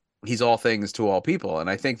 he's all things to all people. And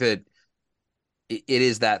I think that it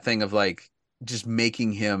is that thing of like just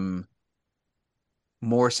making him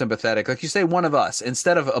more sympathetic. Like you say, one of us,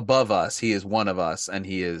 instead of above us, he is one of us, and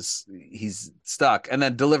he's stuck. And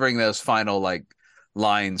then delivering those final like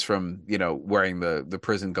lines from, wearing the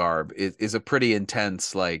prison garb is a pretty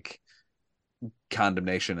intense like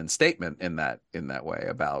condemnation and statement in that way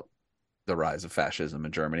about the rise of fascism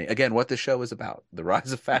in Germany. Again, what the show is about, the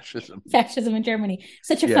rise of fascism. Fascism in Germany.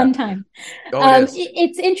 Such a fun time. Oh, it is.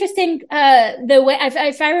 It's interesting, the way,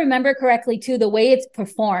 if I remember correctly too, the way it's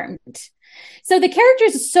performed. So the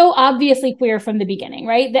characters are so obviously queer from the beginning,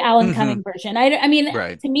 right? The Alan Cumming version. I mean,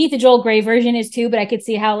 right. To me, the Joel Grey version is too, but I could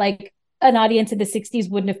see how like an audience in the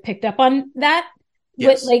 60s wouldn't have picked up on that.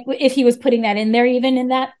 Yes. Like if he was putting that in there, even in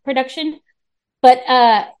that production. But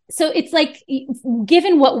so it's like,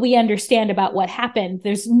 given what we understand about what happened,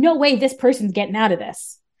 there's no way this person's getting out of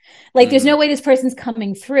this. Like, there's no way this person's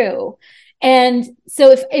coming through. And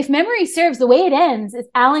so if memory serves, the way it ends is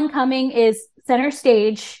Alan Cumming is center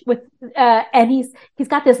stage with, and he's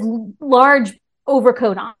got this large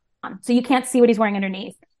overcoat on, so you can't see what he's wearing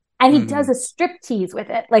underneath. And he does a striptease with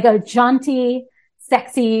it, like a jaunty,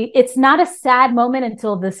 sexy. It's not a sad moment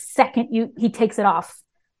until the second he takes it off.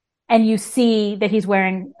 And you see that he's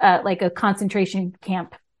wearing like a concentration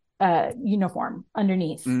camp uniform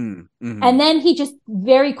underneath. And then he just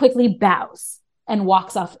very quickly bows and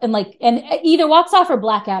walks off, and either walks off or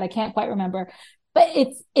blackout. I can't quite remember, but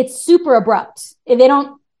it's super abrupt. They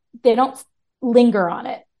don't linger on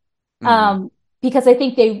it, because I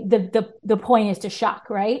think the point is to shock,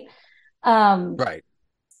 right? Right.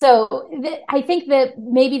 So I think that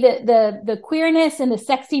maybe the queerness and the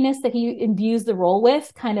sexiness that he imbues the role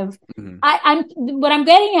with kind of, I'm what I'm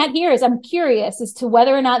getting at here is I'm curious as to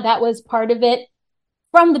whether or not that was part of it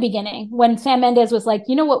from the beginning, when Sam Mendes was like,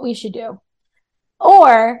 you know what we should do,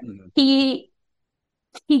 or he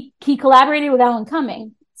collaborated with Alan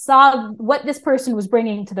Cumming, saw what this person was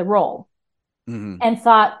bringing to the role, and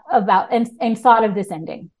thought about and thought of this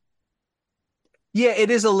ending. Yeah,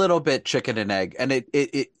 it is a little bit chicken and egg, and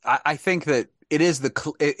I think that it is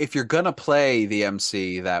if you're gonna play the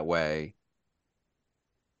MC that way,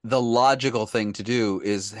 the logical thing to do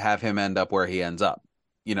is have him end up where he ends up.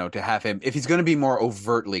 To have him, if he's going to be more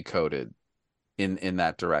overtly coded in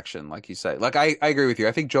that direction, like you say. Like I agree with you.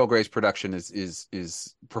 I think Joel Grey's production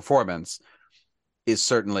is performance is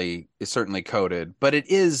certainly coded, but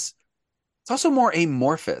it's also more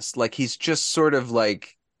amorphous. Like he's just sort of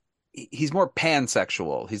like, he's more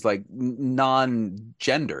pansexual. He's like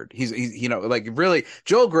non-gendered. He's like really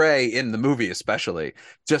Joel Grey in the movie, especially,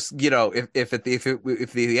 just, if at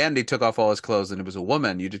the end he took off all his clothes and it was a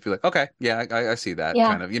woman, you'd just be like, okay, yeah, I see that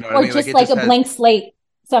kind of, what or I mean? just like a blank slate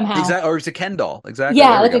somehow. Exactly. Or it's a Ken doll. Exactly.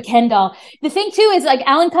 Yeah, like a Ken doll. The thing too is like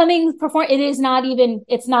Alan Cummings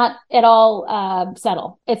it's not at all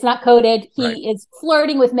subtle. It's not coded. He is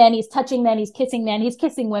flirting with men. He's touching men. He's kissing men. He's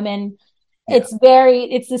kissing women. Yeah.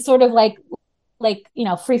 It's this sort of like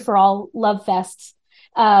free for all love fest.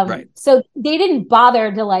 So they didn't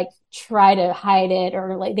bother to like try to hide it,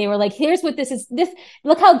 or like they were like, here's what this is.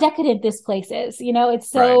 Look how decadent this place is. It's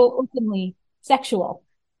so openly sexual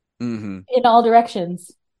in all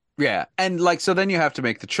directions. Yeah. And like, so then you have to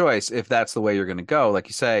make the choice, if that's the way you're going to go, like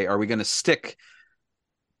you say, are we going to stick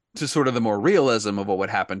to sort of the more realism of what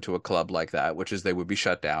would happen to a club like that, which is they would be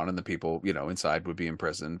shut down and the people, inside would be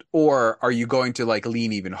imprisoned? Or are you going to like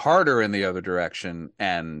lean even harder in the other direction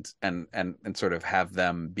and sort of have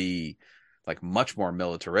them be like much more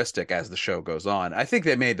militaristic as the show goes on? I think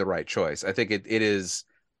they made the right choice. I think it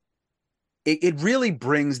really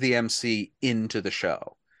brings the MC into the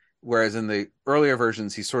show. Whereas in the earlier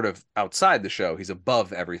versions, he's sort of outside the show. He's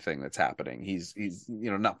above everything that's happening. He's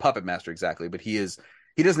not puppet master exactly, but he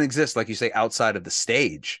doesn't exist, like you say, outside of the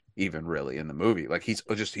stage, even really in the movie. Like he's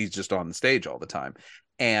just on the stage all the time.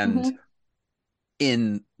 And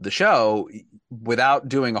in the show, without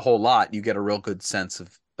doing a whole lot, you get a real good sense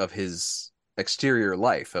of his exterior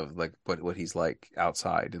life, of like what he's like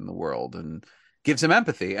outside in the world, and gives him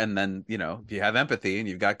empathy. And then, if you have empathy and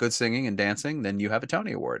you've got good singing and dancing, then you have a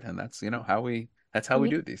Tony Award. And that's, how we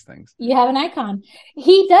do these things. You have an icon.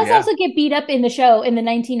 He does also get beat up in the show in the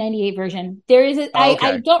 1998 version. There is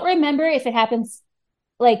I don't remember if it happens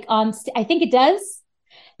like I think it does.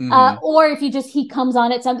 Or if he comes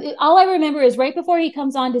on at some. All I remember is right before he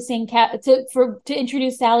comes on to sing to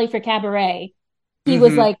introduce Sally for Cabaret, he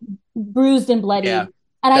was like bruised and bloody. Yeah.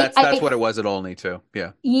 And that's what it was at Olney too.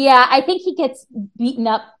 Yeah. Yeah, I think he gets beaten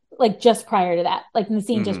up like just prior to that, like in the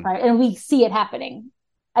scene just prior, and we see it happening.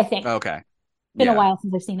 I think. Okay. Been a Yeah. while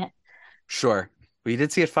since I've seen it. Sure. Well, you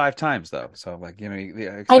did see it 5 times though, so like I I know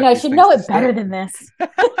expect I these should things know to it better stick. than this.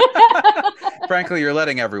 Frankly, you're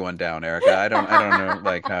letting everyone down, Erica. I don't know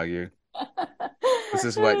like how you. This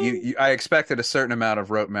is what I expected a certain amount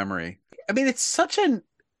of rote memory. I mean, it's such a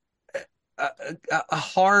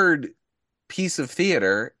hard piece of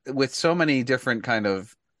theater with so many different kind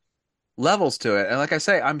of levels to it. And like I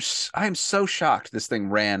say, I'm so shocked this thing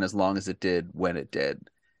ran as long as it did when it did.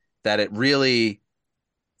 That it really,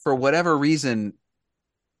 for whatever reason,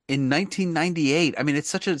 in 1998, I mean, it's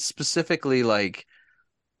such a specifically like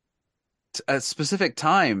a specific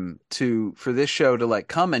time to for this show to like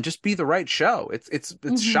come and just be the right show. It's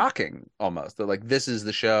Mhm. shocking almost that like this is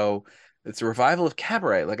the show. It's a revival of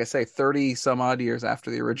Cabaret. Like I say, 30 some odd years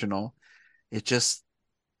after the original, it just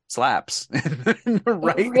slaps It in the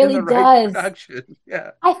really right does. production.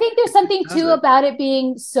 Yeah, I think there's it something does too it. about it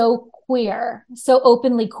being so queer, so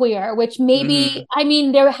openly queer, which maybe, Hmm. I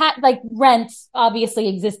mean, there had like Rent obviously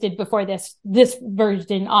existed before this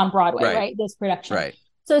version on Broadway, Right, right? This production. right.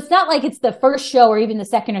 So it's not like it's the first show or even the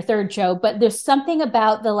second or third show, but there's something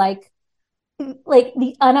about the like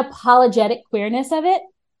the unapologetic queerness of it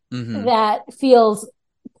Hmm. that feels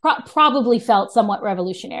probably felt somewhat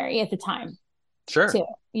revolutionary at the time Sure. too.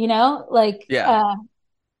 You know, like Yeah.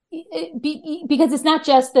 because it's not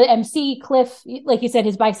just the MC Cliff, like you said,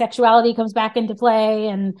 his bisexuality comes back into play,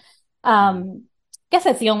 and Mhm. I guess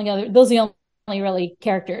that's the only other. Those are the only really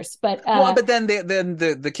characters, but Well, but then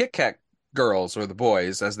the Kit Kat girls or the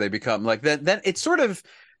boys as they become like then it's sort of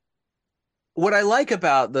what I like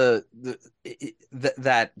about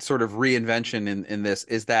that sort of reinvention in this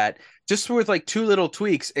is that just with like two little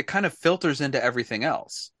tweaks, it kind of filters into everything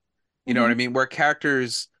else. You know what I mhm. mean? Where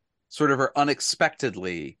characters sort of are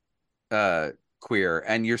unexpectedly uh queer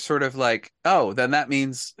and you're sort of like, oh, then that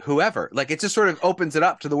means whoever. Like it just sort of opens it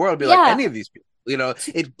up to the world, be like Yeah, any of these people.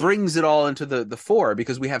 It brings it all into the fore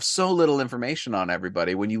because we have so little information on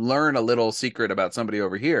everybody. When you learn a little secret about somebody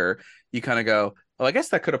over here, you kind of go, well, I guess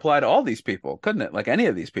that could apply to all these people, couldn't it? Like any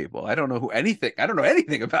of these people. I don't know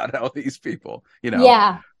anything about all these people.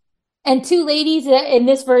 yeah. And two ladies in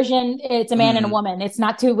this version, it's a man and a Mm, woman. It's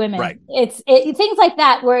not two right. women. Things like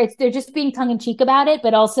that where they're just being tongue in cheek about it,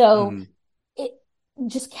 but also Mm, it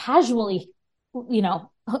just casually, you know,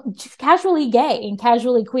 just casually gay and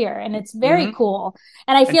casually queer, and it's very hmm cool.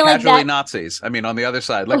 And I and feel like casually that. Nazis. I mean, on the other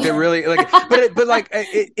side, like they're really like,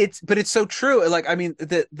 but it's so true. Like, I mean,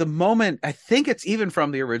 the moment I think it's even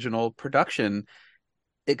from the original production,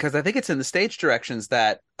 because I think it's in the stage directions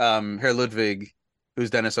that Herr Ludwig, who's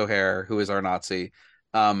Dennis O'Hare, who is our Nazi,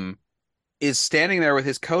 um, is standing there with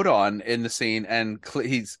his coat on in the scene, and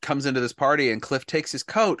he comes into this party, and Cliff takes his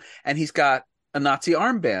coat, and he's got a Nazi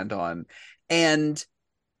armband on, and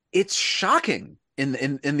it's shocking. In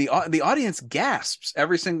the audience gasps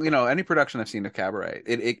every single any production I've seen of Cabaret.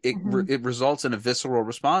 Mhm. It results in a visceral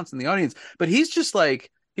response in the audience. But he's just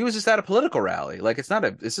like he was just at a political rally. Like it's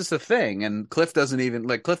just a thing. And Cliff doesn't even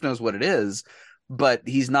like Cliff knows what it is, but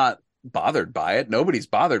he's not bothered by it. Nobody's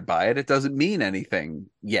bothered by it. It doesn't mean anything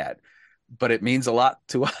yet, but it means a lot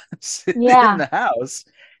to us in Yeah. the house.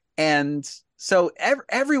 And so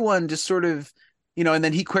everyone just sort of and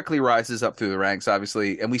then he quickly rises up through the ranks,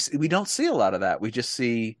 obviously, and we don't see a lot of that. We just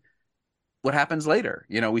see what happens later.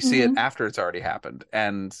 We see it Hmm. after it's already happened,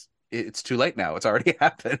 and it's too late now. It's already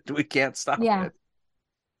happened. We can't stop Yeah. it.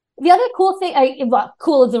 The other cool thing, well,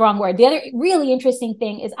 cool is the wrong word. The other really interesting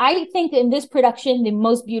thing is I think in this production, the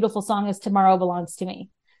most beautiful song is Tomorrow Belongs to Me.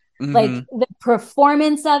 Like Hmm. the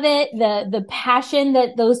performance of it, the passion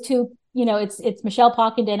that those two, it's Michelle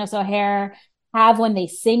Polk and Dennis O'Hare have when they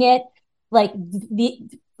sing it. Like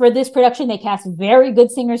for this production, they cast very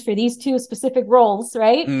good singers for these two specific roles,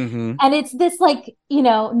 right? Hmm. And it's this like,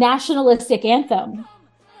 nationalistic anthem.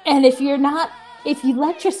 And if you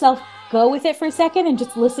let yourself go with it for a second and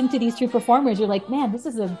just listen to these two performers, you're like, man, this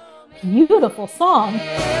is a beautiful song.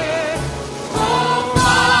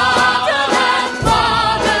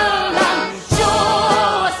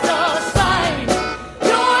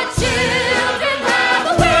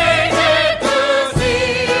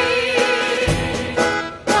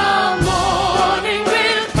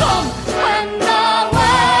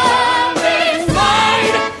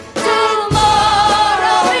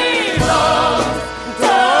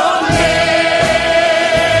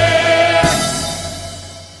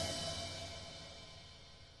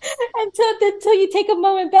 Until you take a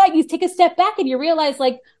moment back, you take a step back and you realize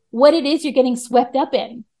like what it is you're getting swept up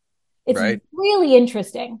in. It's Right. really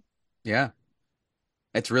interesting. Yeah.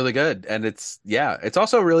 It's really good. And it's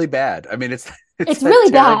also really bad. I mean, It's It's that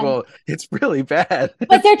really bad. terrible. It's really bad.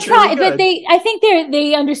 But they're It's really trying, but good. I think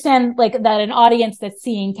they understand like that an audience that's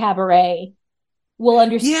seeing Cabaret will Yeah.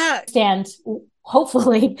 understand,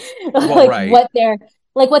 hopefully, Well, like right.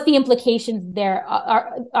 what the implications there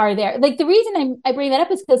are there. Like the reason I bring that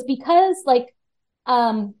up is because like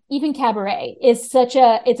even Cabaret is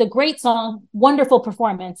it's a great song, wonderful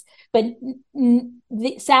performance, but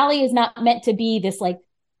Sally is not meant to be this like,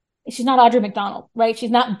 she's not Audra McDonald, right?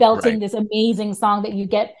 She's not belting Right. this amazing song that you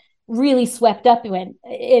get really swept up in.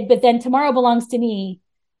 But then Tomorrow Belongs to Me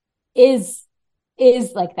is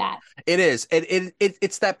like that. It is.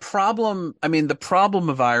 It's that problem. I mean, the problem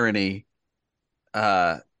of irony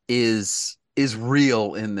uh is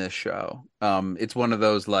real in this show. It's one of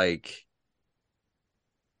those like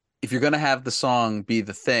if you're going to have the song be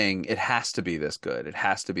the thing, it has to be this good. It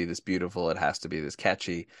has to be this beautiful. It has to be this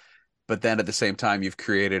catchy. But then at the same time, you've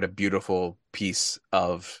created a beautiful piece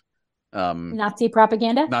of Nazi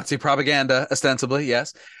propaganda. Nazi propaganda, ostensibly,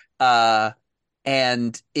 yes. Uh,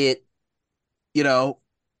 and you know,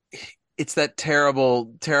 it's that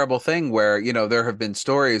terrible, terrible thing where, there have been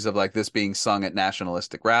stories of like this being sung at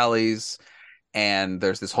nationalistic rallies, and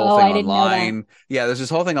there's this whole Oh, thing I didn't know that. online. Yeah, there's this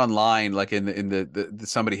whole thing online, like in the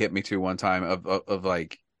somebody hit me to one time of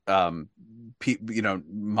like modern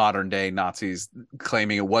day Nazis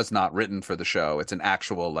claiming it was not written for the show. It's an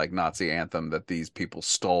actual like Nazi anthem that these people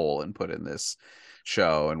stole and put in this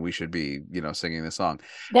show, and we should be, singing this song.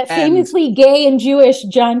 That And famously gay and Jewish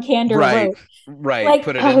John Kander right, wrote. right, Like,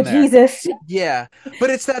 put it oh in there. Jesus. Yeah, but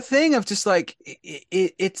it's that thing of just like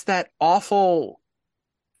it's that awful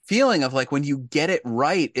feeling of like when you get it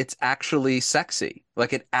right, it's actually sexy.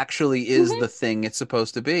 Like it actually is Mm-hmm. the thing it's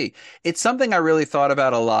supposed to be. It's something I really thought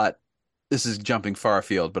about a lot. This is jumping far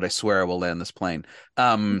afield, but I swear I will land this plane.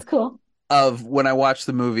 It's cool. Of when I watched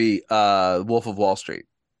the movie Wolf of Wall Street,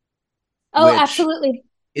 Oh, which absolutely.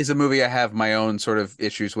 is a movie I have my own sort of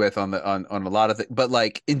issues with on a lot of things, but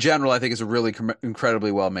like in general, I think it's a really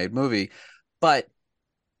incredibly well made movie. But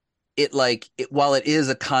while it is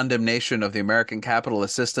a condemnation of the American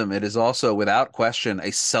capitalist system, it is also without question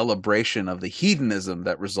a celebration of the hedonism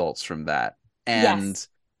that results from that. Yes. And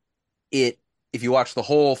it if you watch the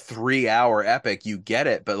whole 3 hour epic, you get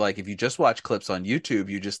it. But like if you just watch clips on YouTube,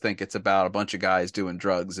 you just think it's about a bunch of guys doing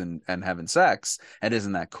drugs and having sex. And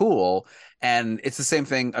isn't that cool? And it's the same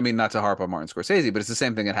thing. I mean, not to harp on Martin Scorsese, but it's the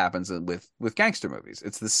same thing that happens with gangster movies.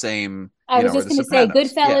 It's the same, I was or just The going to say,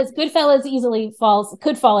 Sopranos. Yeah. Goodfellas easily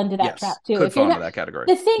could fall into that trap Yes. too. Could If you're fall into not, that category.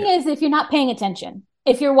 the thing Yeah. is, if you're not paying attention,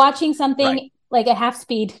 if you're watching Right. something like at half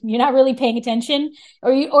speed, you're not really paying attention,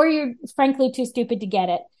 or you're frankly too stupid to get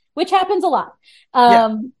it, which happens a lot.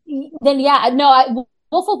 Yeah. Then yeah, no,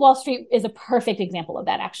 Wolf of Wall Street is a perfect example of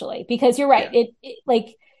that actually, because you're right. Yeah.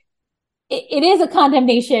 It is a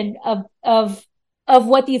condemnation of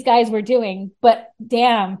what these guys were doing, but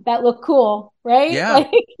damn, that looked cool, right? Yeah.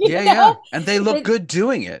 Like, Yeah. And they look good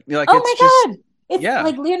doing it. Like oh it's just my God. It's yeah.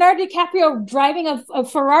 like Leonardo DiCaprio driving a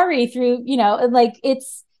Ferrari through, like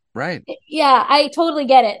it's Right. yeah, I totally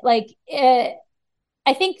get it. Like,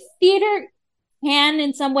 I think theater can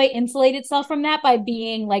in some way insulate itself from that by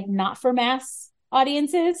being like not for mass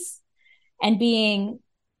audiences and being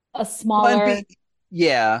a Well, smaller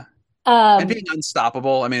yeah. And um being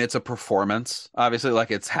unstoppable. I mean, it's a performance, obviously, like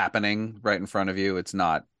it's happening right in front of you. It's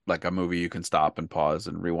not like a movie you can stop and pause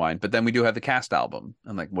and rewind. But then we do have the cast album.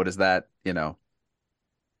 And like, what is that,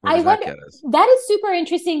 where I does that wonder, get us? that is super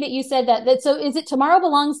interesting that you said that so is it Tomorrow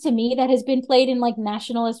Belongs to Me that has been played in like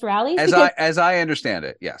nationalist rallies? As Because I understand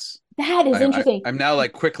it, yes. that is interesting. I'm now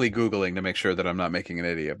like quickly Googling to make sure that I'm not making an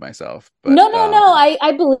idiot of myself. But No,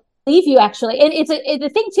 I believe you actually. And the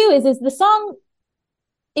thing too is the song,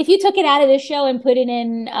 if you took it out of this show and put it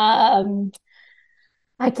in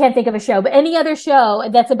I can't think of a show, but any other show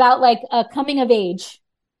that's about like a coming of age,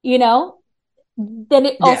 then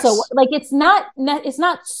it also yes. like it's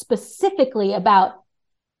not specifically about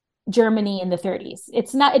Germany in the 30s. It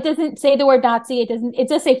doesn't say the word Nazi, it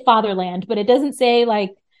does say fatherland, but it doesn't say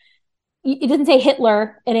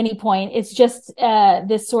Hitler at any point. It's just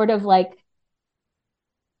this sort of like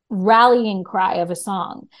rallying cry of a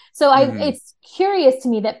song. So it's curious to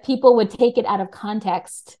me that people would take it out of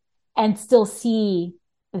context and still see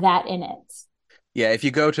that in it. Yeah, if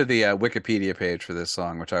you go to the Wikipedia page for this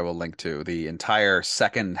song, which I will link to, the entire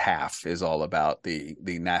second half is all about the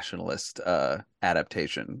nationalist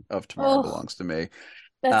adaptation of Tomorrow Belongs to Me.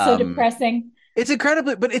 That's so depressing. It's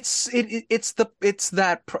incredibly, but it's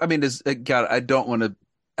that. I mean, God, I don't want to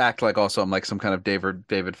act like also I'm like some kind of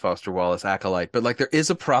David Foster Wallace acolyte, but like there is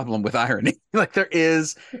a problem with irony. Like there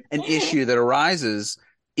is an issue that arises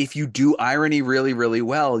if you do irony really, really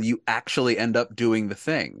well, you actually end up doing the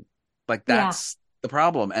thing. Like Yeah. that's the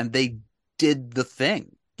problem. And they did the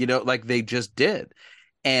thing, like they just did.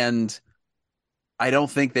 And I don't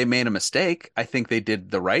think they made a mistake. I think they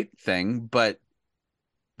did the right thing, but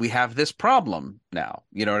we have this problem now.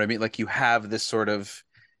 You know what I mean? Like you have this sort of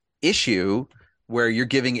issue where you're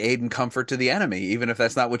giving aid and comfort to the enemy, even if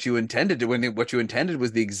that's not what you intended to, when what you intended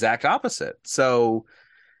was the exact opposite. So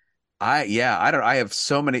I have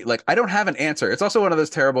so many, like, I don't have an answer. It's also one of those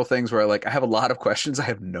terrible things where like, I have a lot of questions. I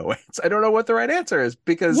have no answer. I don't know what the right answer is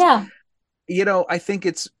because, Yeah. I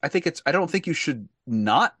don't think you should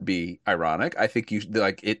not be ironic. I think you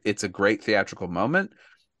like it's a great theatrical moment.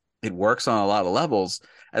 It works on a lot of levels.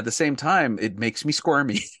 At the same time, it makes me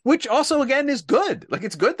squirmy, which also again is good. Like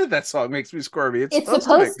it's good that song makes me squirmy. It's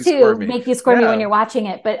supposed to make you squirmy when you're watching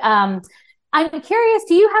it. But I'm curious,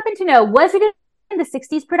 do you happen to know, was it in the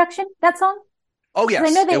 60s production, that song? Oh yes, I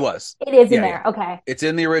know it was. It is in there. Okay. It's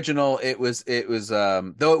in the original. It was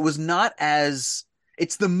though it was not as,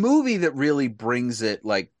 it's the movie that really brings it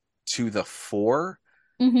like to the fore.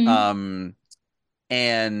 Mm-hmm.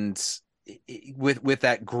 And with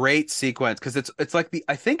that great sequence, because it's like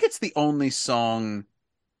I think it's the only song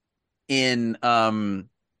in the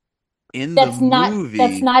movie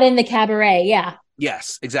that's not in the Cabaret. Yeah.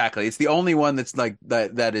 Yes, exactly. It's the only one that's like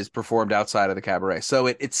that is performed outside of the Cabaret. So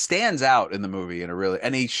it stands out in the movie in a really,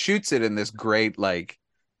 and he shoots it in this great like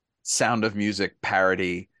Sound of Music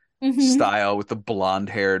parody style with the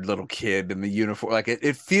blonde-haired little kid in the uniform. Like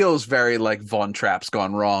it feels very like Von Trapp's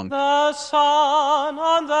Gone Wrong. The sun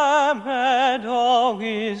on the meadow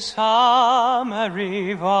is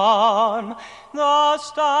summery warm. The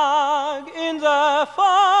stag in the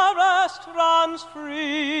forest runs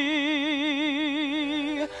free.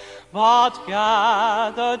 But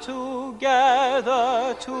gather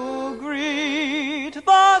together to greet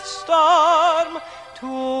the storm.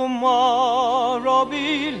 Tomorrow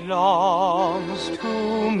belongs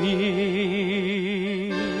to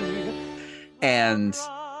me. And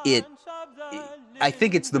I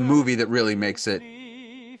think it's the movie that really makes it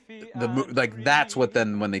like that's what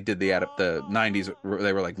then when they did the 90s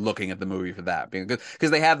they were like looking at the movie for that because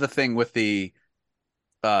they have the thing with the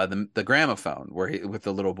gramophone where with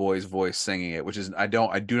the little boy's voice singing it, which is I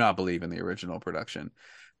do not believe in the original production.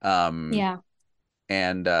 Yeah.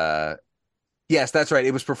 And yes, that's right.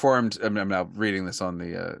 It was performed. I'm now reading this on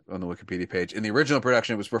the Wikipedia page. In the original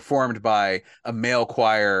production, it was performed by a male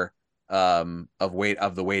choir of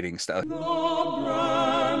the waiting style. The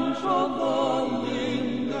branch of the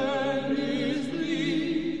linden is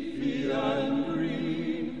leafy and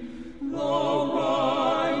green. The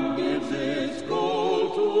Rhine gives its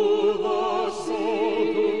gold to the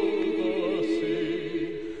soul, to the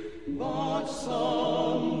sea. But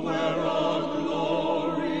somewhere a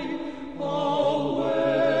glory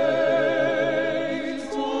awaits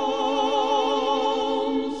unseen.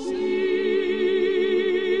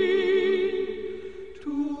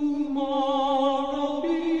 Tomorrow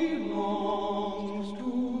belongs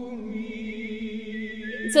to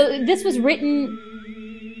me. So this was written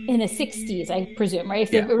in the 60s, I presume,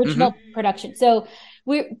 right? Yeah. The original production. So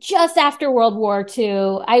we're just after World War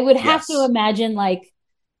II. I would have to imagine like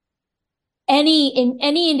any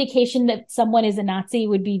indication that someone is a Nazi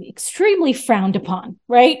would be extremely frowned upon,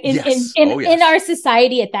 right? In our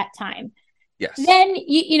society at that time. Yes. Then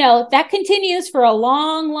you know that continues for a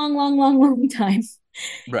long time.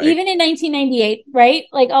 Right. Even in 1998, right?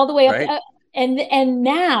 Like all the way up, right. And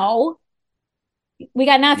now we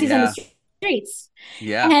got Nazis on the streets.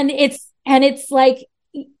 Yeah. And it's like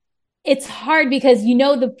it's hard because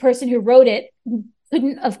the person who wrote it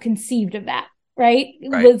couldn't have conceived of that, right?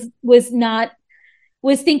 Was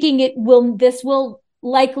thinking this will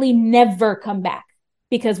likely never come back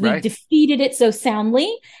because we defeated it so soundly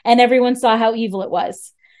and everyone saw how evil it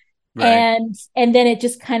was. Right. And then it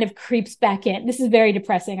just kind of creeps back in. This is very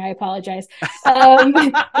depressing. I apologize.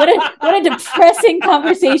 What a depressing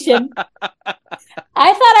conversation.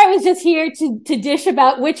 I thought I was just here to dish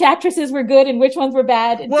about which actresses were good and which ones were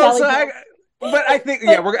bad. Well, I think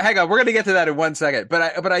hang on. We're going to get to that in 1 second.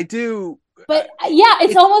 But I do. But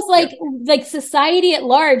it's almost like society at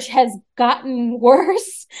large has gotten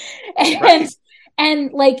worse, and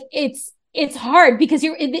like it's hard because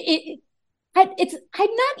I'm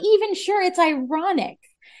not even sure it's ironic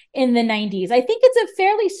in the 90s. I think it's a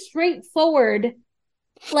fairly straightforward,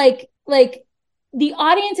 like the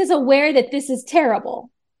audience is aware that this is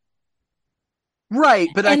terrible. Right.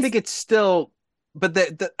 But I think it's still but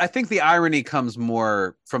I think the irony comes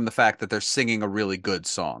more from the fact that they're singing a really good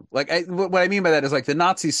song. Like what I mean by that is like the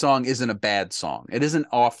Nazi song isn't a bad song. It isn't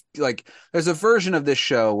off. Like there's a version of this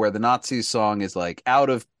show where the Nazi song is like out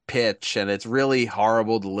of pitch and it's really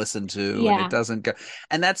horrible to listen to and it Yeah. doesn't go.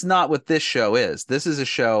 And that's not what this show is. This is a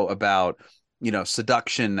show about,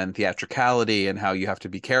 seduction and theatricality and how you have to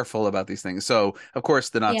be careful about these things. So, of course,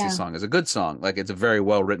 the Nazi Yeah. song is a good song. Like it's a very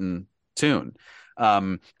well written tune.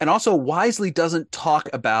 And also wisely doesn't talk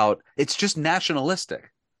about, it's just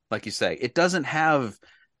nationalistic, like you say. It doesn't have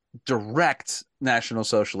direct National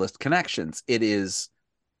Socialist connections. It is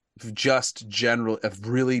just general,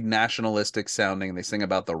 really nationalistic sounding. And they sing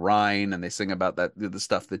about the Rhine and they sing about the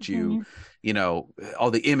stuff that Mhm.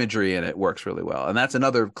 all the imagery in it works really well. And that's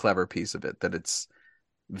another clever piece of it, that it's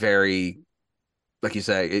very, like you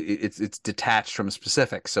say, it's detached from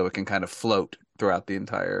specifics, so it can kind of float throughout the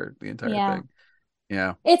entire Yeah. thing.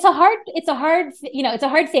 Yeah. It's a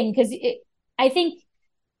hard thing because I think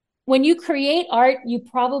when you create art, you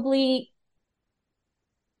probably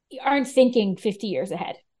aren't thinking 50 years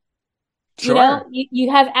ahead. Sure. You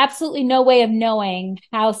have absolutely no way of knowing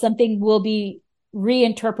how something will be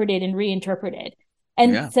reinterpreted and reinterpreted.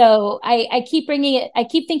 And Yeah. so I keep I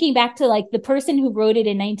keep thinking back to like the person who wrote it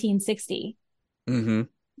in 1960. Mm-hmm.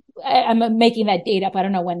 I'm making that date up. I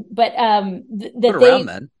don't know when, but But around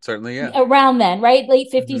then, certainly, yeah. around then, right? Late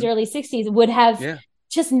 50s, Mhm. early 60s would have Yeah.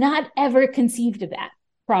 just not ever conceived of that,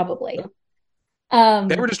 probably. They were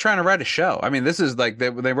Um, just trying to write a show. I mean, this is like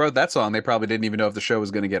when they wrote that song, they probably didn't even know if the show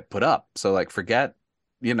was going to get put up. So like forget,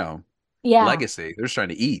 you know, yeah, legacy. They're just trying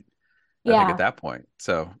to eat, I think, at yeah. that point.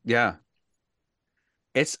 So yeah.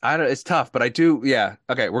 It's tough, but I do, yeah.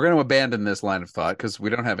 Okay, we're going to abandon this line of thought because we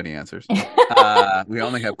don't have any answers. We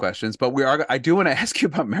only have questions, but I do want to ask you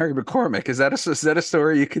about Mary McCormick. Is that a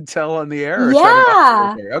story you could tell on the air, or is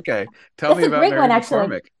that an Yeah, okay? Tell that's me a about great Mary one, actually.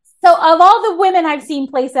 McCormick. So, of all the women I've seen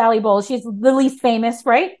play Sally Bowles, she's the least famous,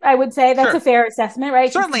 right? I would say that's a Sure. fair assessment, right?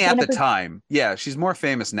 She's Certainly at the Jennifer. time. Yeah, she's more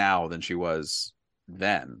famous now than she was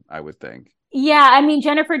then, I would think. Yeah, I mean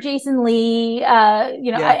Jennifer Jason Leigh,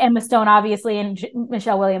 Yeah. Emma Stone, obviously, and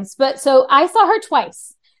Michelle Williams. But so I saw her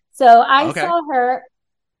twice. So I Okay. saw her.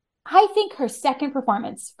 I think her second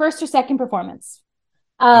performance, first or second performance,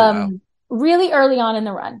 Oh, wow. really early on in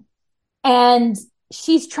the run. And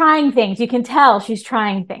she's trying things. You can tell she's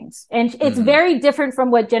trying things. And it's Hmm. very different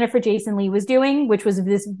from what Jennifer Jason Leigh was doing, which was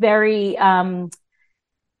this very,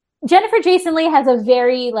 Jennifer Jason Leigh has a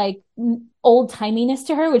very like old timiness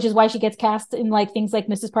to her, which is why she gets cast in like things like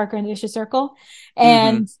Mrs. Parker and the Vicious Circle. Hmm.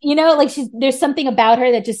 And, like there's something about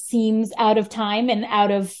her that just seems out of time and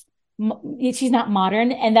she's not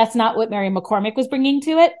modern. And that's not what Mary McCormick was bringing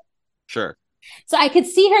to it. Sure. So I could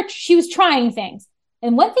see her, she was trying things.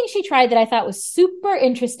 And one thing she tried that I thought was super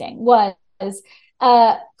interesting was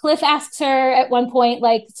Cliff asks her at one point,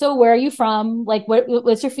 like, so where are you from? Like,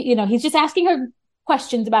 what's your, he's just asking her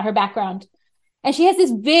questions about her background. And she has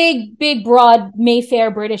this big, big, broad Mayfair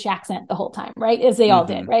British accent the whole time, right? As they all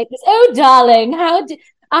did, Hmm. right? This, oh, darling, I'm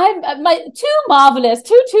too marvelous,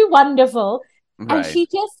 too wonderful. And Right. she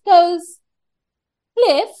just goes,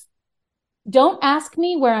 Cliff, don't ask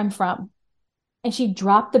me where I'm from. And she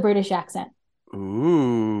dropped the British accent.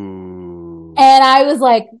 Ooh. And I was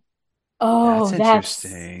like, oh, That's that's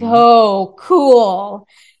interesting. so cool.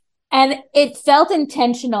 And it felt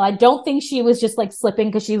intentional. I don't think she was just like slipping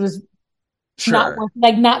because she was Sure.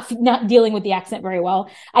 not dealing with the accent very well.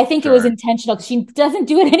 I think it was Sure. intentional because she doesn't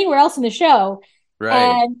do it anywhere else in the show.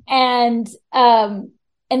 Right. And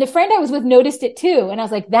the friend I was with noticed it too. And I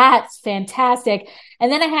was like, that's fantastic.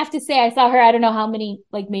 And then I have to say, I saw her, I don't know how many,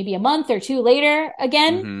 like maybe a month or two later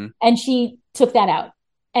again. Hmm. And she took that out.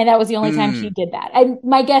 And that was the only time she did that.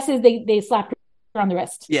 My guess is they slapped her on the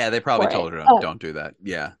wrist. Yeah, they probably for told it. her, don't do that.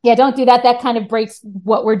 Yeah. Yeah, don't do that. That kind of breaks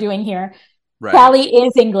what we're doing here. Right. Sally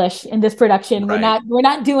is English in this production. Right. We're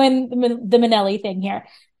not doing the Minnelli thing here.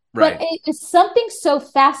 Right. But it's something so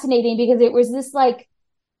fascinating because it was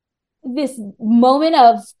this moment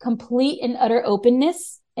of complete and utter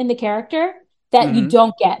openness in the character that you Mhm.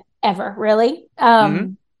 don't get ever, really.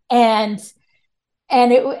 Mhm. And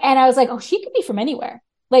I was like, oh, she could be from anywhere.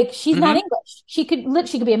 Like she's not Mhm. English. She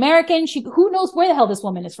could be American. Who knows where the hell this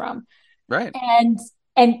woman is from? Right.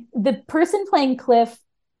 And the person playing Cliff,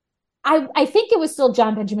 I think it was still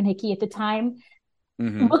John Benjamin Hickey at the time,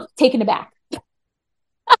 Mhm. looked taken aback.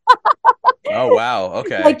 Oh, wow.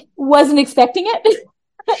 Okay. Like wasn't expecting it.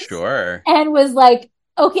 Sure. And was like,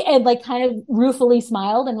 okay, and like kind of ruefully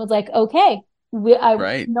smiled and was like, okay,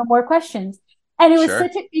 Right. no more questions. And it was Sure.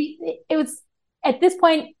 it was at this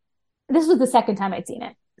point, this was the second time I'd seen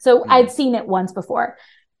it. So Hmm. I'd seen it once before.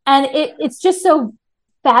 And it's just so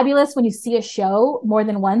fabulous when you see a show more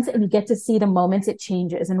than once and you get to see the moments it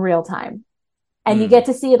changes in real time. And you get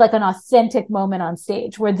to see like an authentic moment on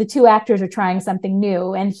stage where the two actors are trying something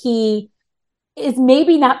new and he is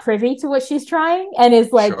maybe not privy to what she's trying and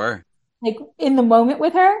is like Sure. like in the moment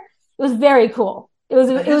with her. It was very cool.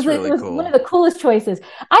 That is really it was cool. one of the coolest choices.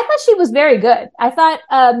 I thought she was very good. I thought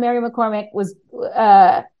Mary McCormick was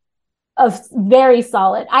very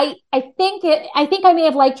solid. I think I may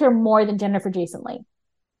have liked her more than Jennifer Jason Leigh.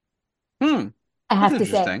 I have to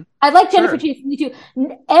say, I like Jennifer Jason Leigh too.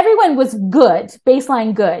 Everyone was good,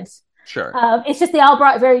 baseline good. Sure. It's just they all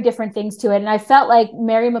brought very different things to it, and I felt like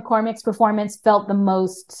Mary McCormick's performance felt the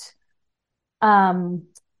most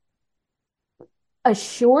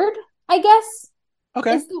assured, I guess.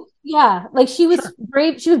 Okay. Yeah, like she was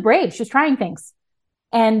brave. She was brave. She was trying things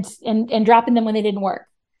and dropping them when they didn't work.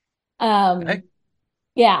 Okay.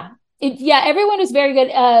 Yeah, everyone was very good.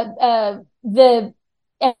 The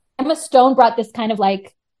Emma Stone brought this kind of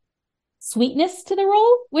like sweetness to the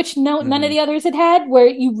role, which none of the others had, where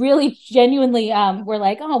you really genuinely were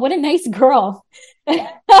like, oh, what a nice girl. I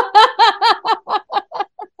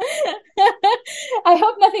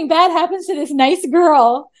hope nothing bad happens to this nice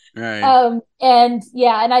girl. Right. And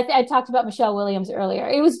I talked about Michelle Williams earlier.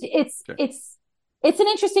 It's an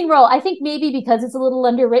interesting role. I think maybe because it's a little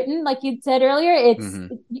underwritten, like you said earlier,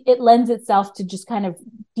 it lends itself to just kind of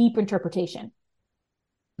deep interpretation.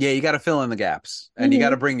 Yeah, you got to fill in the gaps, and you got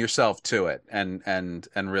to bring yourself to it, and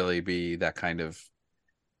really be that kind of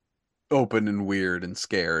open and weird and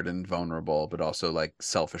scared and vulnerable, but also like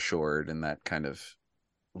self-assured in that kind of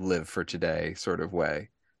live for today sort of way.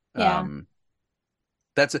 Yeah.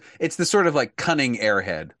 It's the sort of like cunning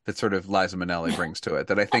airhead that sort of Liza Minnelli brings to it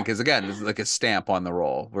that I think is like a stamp on the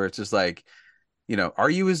role, where it's just like, are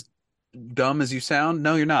you as dumb as you sound?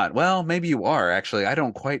 No, you're not. Well, maybe you are, actually. I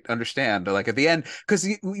don't quite understand. Like at the end, because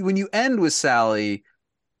when you end with Sally,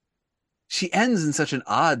 she ends in such an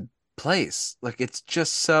odd place. Like it's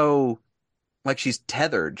just so like she's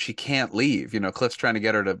tethered. She can't leave. Cliff's trying to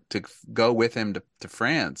get her to go with him to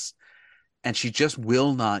France, and she just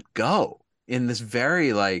will not go in this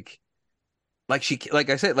very like I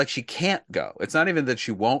said, like she can't go. It's not even that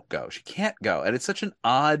she won't go. She can't go. And it's such an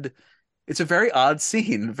odd, it's a very odd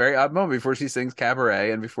scene, very odd moment before she sings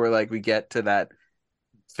Cabaret and before like we get to that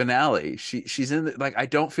finale. She's in like, I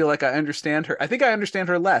don't feel like I understand her. I think I understand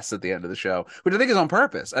her less at the end of the show, which I think is on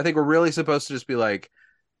purpose. I think we're really supposed to just be like,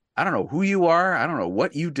 I don't know who you are. I don't know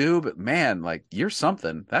what you do, but man, like you're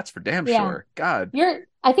something. That's for damn sure. God.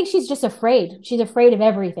 I think she's just afraid. She's afraid of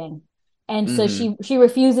everything. And so she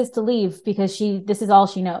refuses to leave because this is all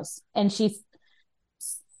she knows. And she's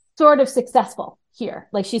sort of successful here.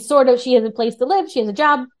 Like she has a place to live. She has a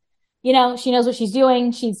job, she knows what she's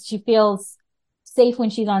doing. She feels safe when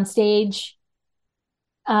she's on stage.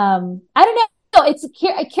 I don't know. It's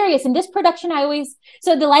curious. In this production,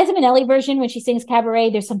 so the Liza Minnelli version, when she sings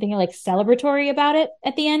Cabaret, there's something like celebratory about it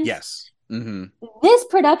at the end. Yes. This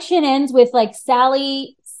production ends with like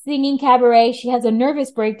Sally singing Cabaret. She has a nervous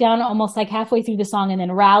breakdown almost like halfway through the song and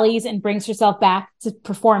then rallies and brings herself back to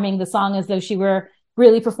performing the song as though she were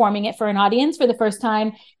really performing it for an audience for the first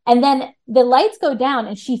time. And then the lights go down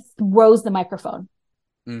and she throws the microphone.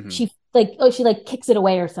 She kicks it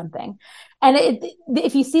away or something. And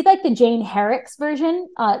if you see like the Jane Herrick's version,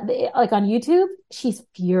 like on YouTube, she's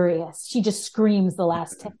furious. She just screams the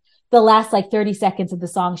last like 30 seconds of the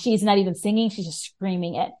song. She's not even singing. She's just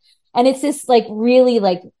screaming it. And it's this like really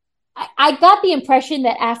like, I got the impression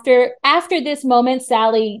that after this moment,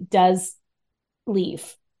 Sally does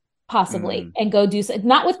leave possibly and go do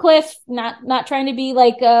not with Cliff, not trying to be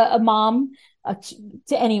like a mom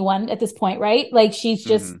to anyone at this point. Right. Like she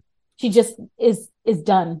just is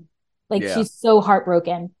done. Like she's so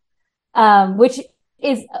heartbroken, which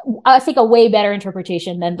is, I think, a way better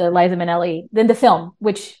interpretation than the Liza Minnelli, than the film,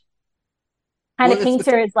 which kind of paints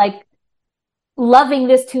her as like loving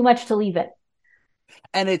this too much to leave it.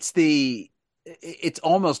 And it's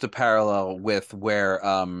almost a parallel with where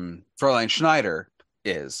Fräulein Schneider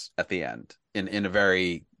is at the end in a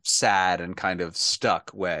very sad and kind of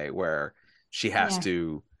stuck way, where she has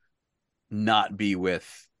to not be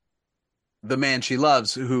with the man she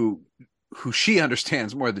loves, who she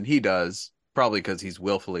understands more than he does, probably because he's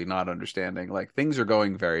willfully not understanding. Like things are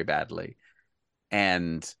going very badly,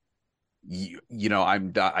 and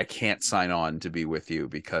I can't sign on to be with you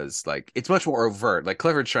because like it's much more overt. Like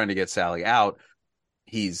Clifford's trying to get Sally out.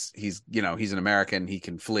 He's an American. He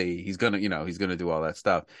can flee. He's gonna do all that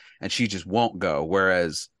stuff, and she just won't go.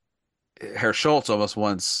 Whereas Herr Schultz almost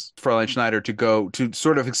wants Fräulein Schneider to go to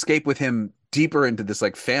sort of escape with him deeper into this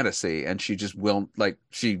like fantasy, and she just will like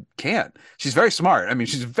she can't. She's very smart. I mean,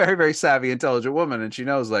 she's a very, very savvy, intelligent woman, and she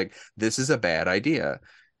knows like this is a bad idea.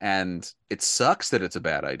 And it sucks that it's a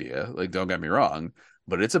bad idea. Like, don't get me wrong,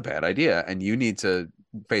 but it's a bad idea. And you need to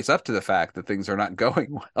face up to the fact that things are not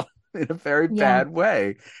going well in a very bad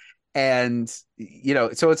way. And, you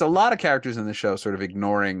know, so it's a lot of characters in the show sort of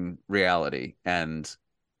ignoring reality and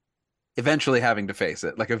eventually having to face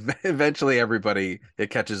it. Like, eventually everybody, it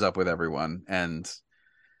catches up with everyone. And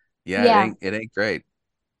it ain't great.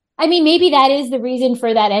 I mean, maybe that is the reason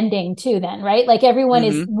for that ending too, then, right? Like everyone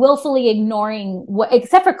is willfully ignoring what,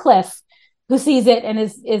 except for Cliff, who sees it and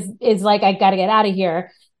is like, I got to get out of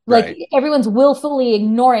here. Like everyone's willfully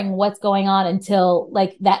ignoring what's going on until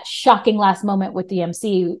like that shocking last moment with the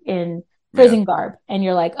MC in prison garb. And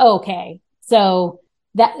you're like, oh, okay. So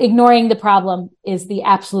that ignoring the problem is the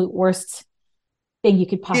absolute worst thing you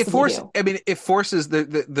could possibly do. I mean, it forces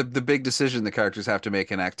the big decision the characters have to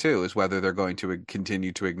make in Act 2 is whether they're going to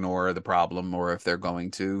continue to ignore the problem or if they're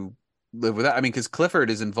going to live with that. I mean, because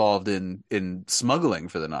Clifford is involved in smuggling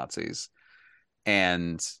for the Nazis,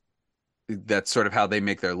 and that's sort of how they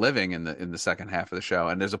make their living in the second half of the show.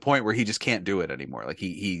 And there's a point where he just can't do it anymore. Like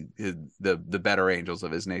the better angels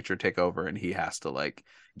of his nature take over, and he has to like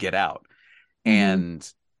get out. And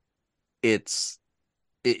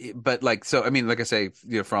but like, so, I mean, like I say,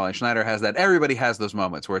 you know, Fraulein Schneider has that. Everybody has those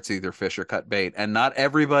moments where it's either fish or cut bait, and not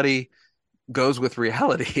everybody goes with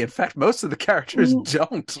reality. In fact, most of the characters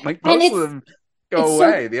don't. Like, most of them go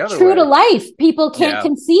away the other way. True to life. People can't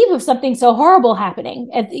conceive of something so horrible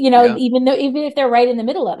happening, you know, even if they're right in the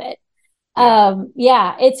middle of it.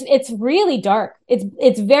 It's really dark.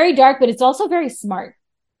 It's very dark, but it's also very smart,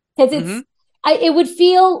 because it would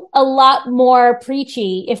feel a lot more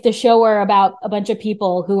preachy if the show were about a bunch of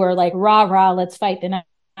people who are like, rah, rah, let's fight the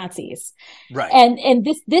Nazis. Right. And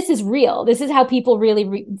this is real. This is how people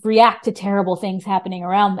really react to terrible things happening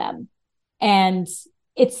around them. And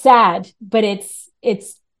it's sad, but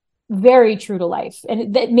it's very true to life.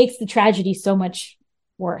 And that makes the tragedy so much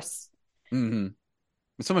worse. Mm-hmm.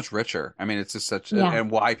 It's so much richer. I mean, it's just such,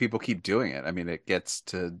 and why people keep doing it. I mean,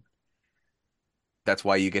 that's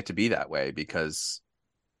why you get to be that way, because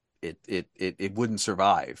it wouldn't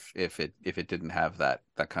survive if it didn't have that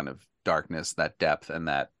kind of darkness, that depth, and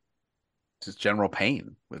that just general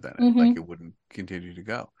pain within it. Like, it wouldn't continue to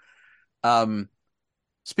go.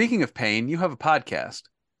 Speaking of pain, you have a podcast.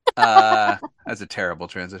 That's a terrible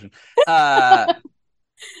transition. No,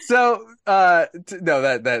 that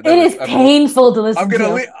it is painful to listen to.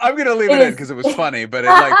 I'm gonna leave it in because it was funny, but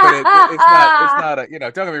it's not you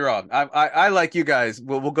know, don't get me wrong. I like you guys.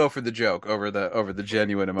 We'll go for the joke over the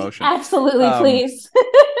genuine emotion. Absolutely, please.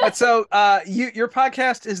 But so your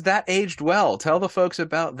podcast is That Aged Well. Tell the folks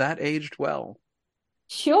about That Aged Well.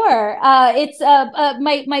 Sure. It's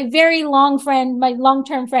my very long friend, my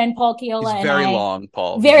long-term friend, Paul Keola. He's very long,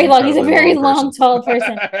 Paul. Very long. He's a very long, tall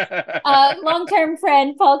person. Long-term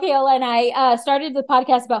friend, Paul Keola, and I started the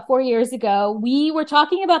podcast about 4 years ago. We were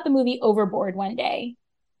talking about the movie Overboard one day,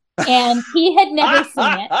 and he had never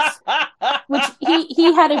seen it, which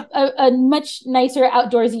he had a much nicer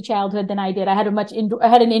outdoorsy childhood than I did. I had an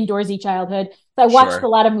indoorsy childhood, so I watched a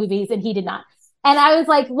lot of movies, and he did not. And I was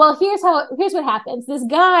like, well, here's what happens. This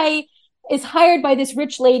guy is hired by this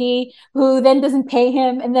rich lady who then doesn't pay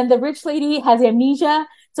him. And then the rich lady has amnesia.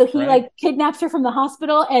 So he like kidnaps her from the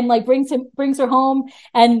hospital and like brings her home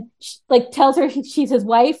and like tells her she's his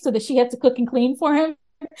wife so that she has to cook and clean for him.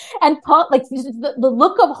 And Paul, like the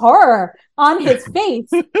look of horror on his face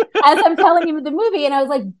as I'm telling him the movie. And I was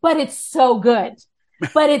like, but it's so good.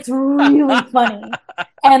 But it's really funny.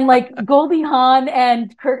 And like Goldie Hawn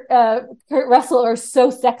and Kurt Russell are so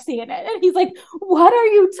sexy in it. And he's like, what are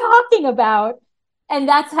you talking about? And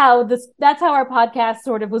that's how our podcast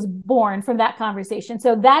sort of was born, from that conversation.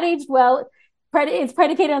 So That Aged Well, it's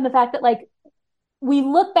predicated on the fact that like we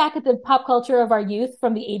look back at the pop culture of our youth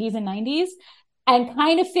from the 80s and 90s and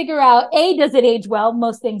kind of figure out, A, does it age well?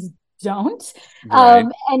 Most things don't.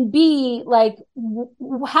 And B, like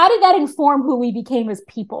how did that inform who we became as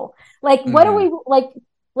people? Like what are we like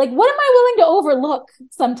what am I willing to overlook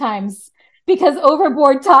sometimes because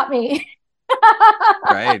Overboard taught me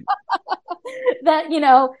that, you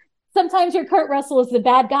know, sometimes your Kurt Russell is the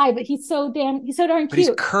bad guy, but he's so darn cute. But he's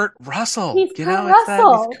Kurt Russell. He's Kurt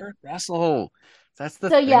Russell. That's the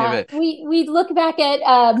thing of it. We look back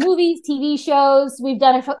at movies, TV shows. We've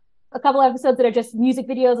done a couple episodes that are just music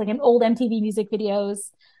videos, like an old MTV music videos.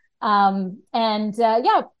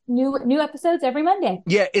 New episodes every Monday.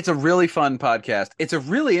 Yeah, it's a really fun podcast. It's a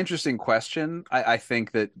really interesting question. I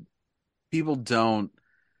think that people don't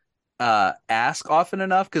ask often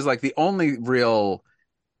enough, because like the only real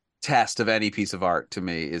test of any piece of art to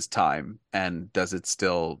me is time, and does it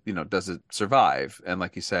still, does it survive? And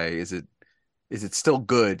like you say, is it still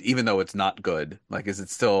good even though it's not good? Like is it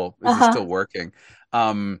still working?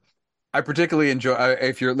 I particularly enjoy,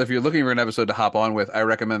 if you're looking for an episode to hop on with, I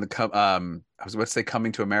recommend I was about to say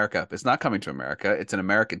Coming to America. It's not Coming to America. It's An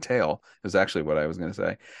American Tale. Is actually what I was going to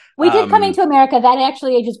say. We did Coming to America. That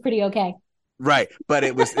actually ages pretty okay. Right, but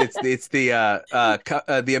it's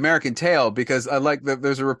the American Tale, because I like that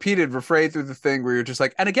there's a repeated refrain through the thing where you're just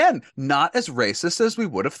like, and again, not as racist as we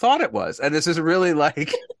would have thought it was, and this is really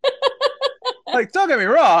like. Like, don't get me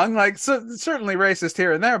wrong, like, certainly racist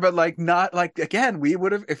here and there, but like, not like, again, we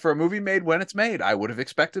would have, if for a movie made when it's made, I would have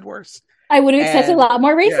expected worse. I would have expected a lot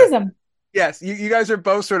more racism. Yes, you guys are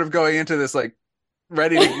both sort of going into this like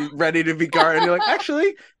ready to be guarded. And you're like,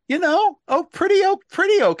 actually,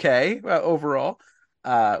 pretty okay overall,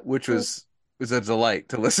 which was a delight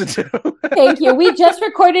to listen to. Thank you. We just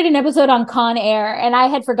recorded an episode on Con Air, and I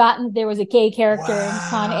had forgotten there was a gay character in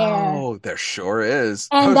Con Air. Oh, there sure is.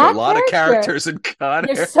 And there's a lot of characters in Con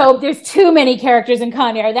Air. There's too many characters in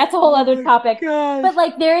Con Air. That's a whole other topic. Gosh. But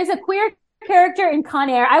like, there is a queer character in Con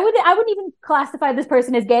Air. I wouldn't even classify this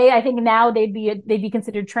person as gay. I think now they'd be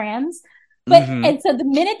considered trans. But and so the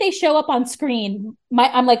minute they show up on screen,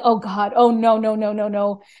 I'm like, oh God, oh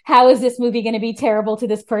no. How is this movie going to be terrible to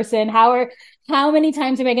this person? How many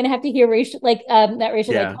times am I going to have to hear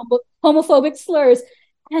homophobic slurs?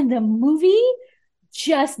 And the movie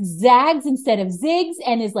just zags instead of zigs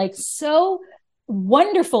and is like so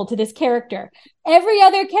wonderful to this character. Every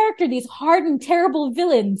other character, these hardened, terrible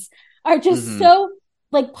villains, are just so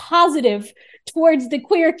like positive towards the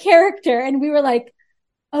queer character, and we were like,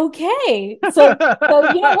 okay, so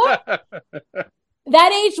you know what?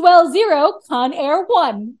 That aged well. 0, Con Air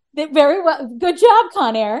 1. Very well. Good job,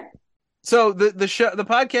 Con Air. So the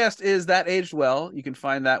podcast is That Aged Well. You can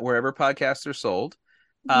find that wherever podcasts are sold.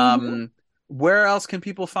 Where else can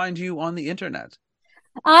people find you on the internet?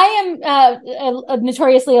 I am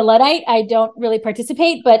notoriously a Luddite. I don't really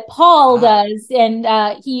participate, but Paul does, and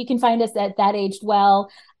you can find us at That Aged Well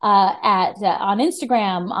on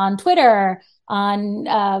Instagram, on Twitter.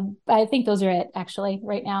 I think those are it actually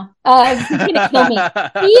right now. He's gonna kill me.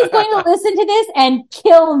 He's going to listen to this and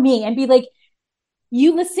kill me and be like,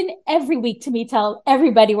 you listen every week to me tell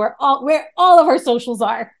everybody where all of our socials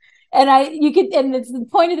are. And it's the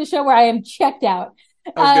point of the show where I am checked out.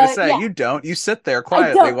 I was going to say, you don't. You sit there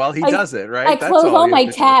quietly while he does it, right? I close all my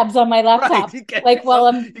tabs on my laptop. Right, while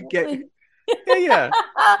I'm... Yeah.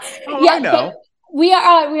 Oh, I know. We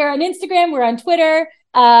are on Instagram. We're on Twitter.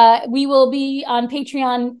 We will be on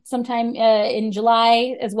Patreon sometime in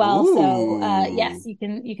July as well. Ooh. So yes, you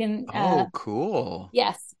can. Oh, cool.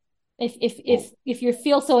 Yes, if you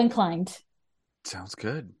feel so inclined. Sounds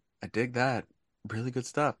good. I dig that. Really good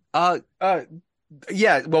stuff.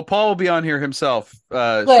 Yeah. Well, Paul will be on here himself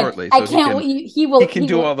shortly. So I can't. He can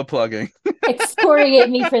do all the plugging. Excoriate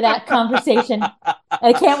me for that conversation.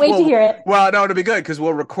 I can't wait to hear it. Well, no, it'll be good because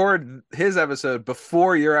we'll record his episode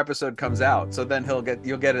before your episode comes out. So then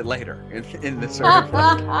you'll get it later in the sort of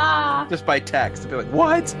just by text. Be like,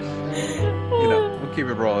 what? We'll keep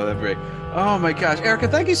it rolling. That'd be great. Oh my gosh, Erika,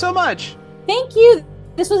 thank you so much. Thank you.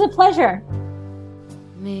 This was a pleasure.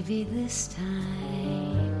 Maybe this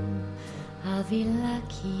time I'll be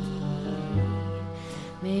lucky.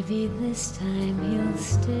 Maybe this time he'll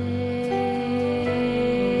stay.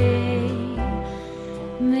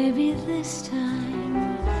 Maybe this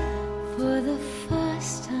time, for the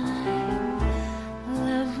first time,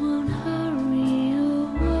 love won't hurry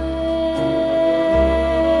away.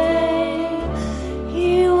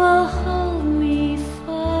 He will hold me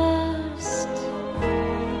fast.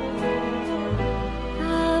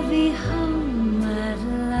 I'll be home at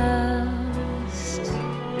last.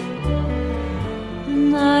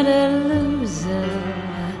 Not a loser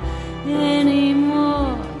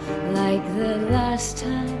anymore, like the last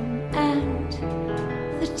time and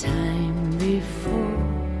the time before.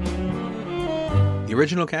 The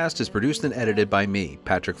Original Cast is produced and edited by me,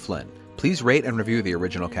 Patrick Flynn. Please rate and review The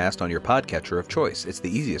Original Cast on your podcatcher of choice. It's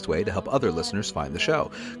the easiest way to help other listeners find the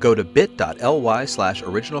show. Go to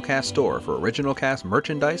bit.ly/originalcaststore for Original Cast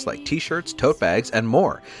merchandise like t-shirts, tote bags, and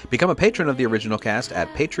more. Become a patron of The Original Cast at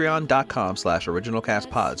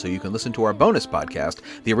patreon.com/originalcastpod so you can listen to our bonus podcast,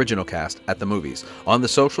 The Original Cast at the Movies. On the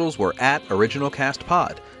socials, we're at Original Cast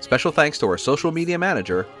Pod. Special thanks to our social media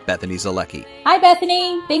manager, Bethany Zalecki. Hi,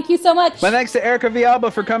 Bethany. Thank you so much. My thanks to Erika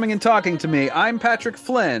Villalba for coming and talking to me. I'm Patrick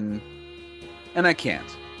Flynn. And I can't.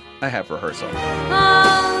 I have rehearsal.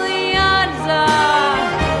 All the odds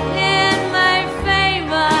are